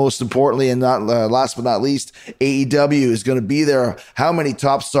workouts. And most importantly, and not last but not least, AEW is going to be there. How many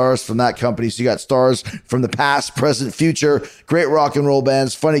top stars from that company? So you got stars from the past, present, future, great rock and roll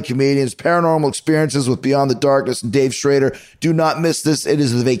bands, funny comedians, paranormal experiences with Beyond the Darkness and Dave Schrader. Do not miss this. It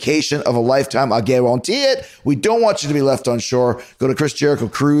is the vacation of a lifetime. I guarantee it. We don't want you to be left on shore. Go to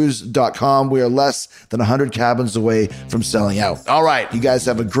ChrisJerichoCruise.com. We are less than 100 cabins away from selling out. All right. You guys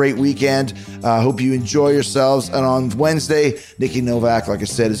have a great weekend. Hope you enjoy yourselves. And on Wednesday, Nikki Novak, like I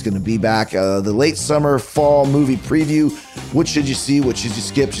said, is going to be back. The late summer fall movie preview. What should you see? What should you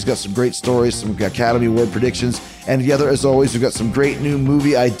skip? She's got some great stories, some Academy Award predictions. And together, as always, we've got some great new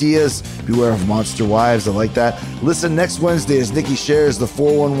movie ideas. Beware of Monster Wives. I like that. Listen next Wednesday as Nikki shares the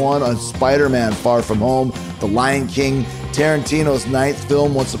 411 on Spider-Man Far From Home, The Lion King, Tarantino's 9th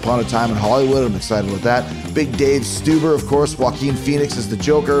film, Once Upon a Time in Hollywood. I'm excited about that. Big Dave Stuber, of course. Joaquin Phoenix is the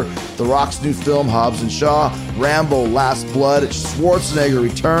Joker. The Rock's new film, Hobbs and Shaw. Rambo, Last Blood. Schwarzenegger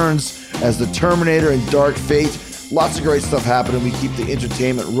returns as the Terminator in Dark Fate. Lots of great stuff happening. We keep the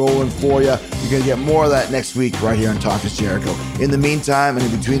entertainment rolling for you. You're going to get more of that next week right here on Talk is Jericho. In the meantime and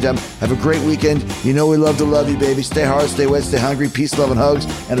in between time, have a great weekend. You know we love to love you, baby. Stay hard, stay wet, stay hungry. Peace, love, and hugs.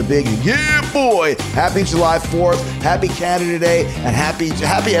 And a big yeah, boy. Happy July 4th. Happy Canada Day. And happy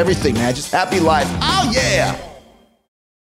everything, man. Just happy life. Oh, yeah.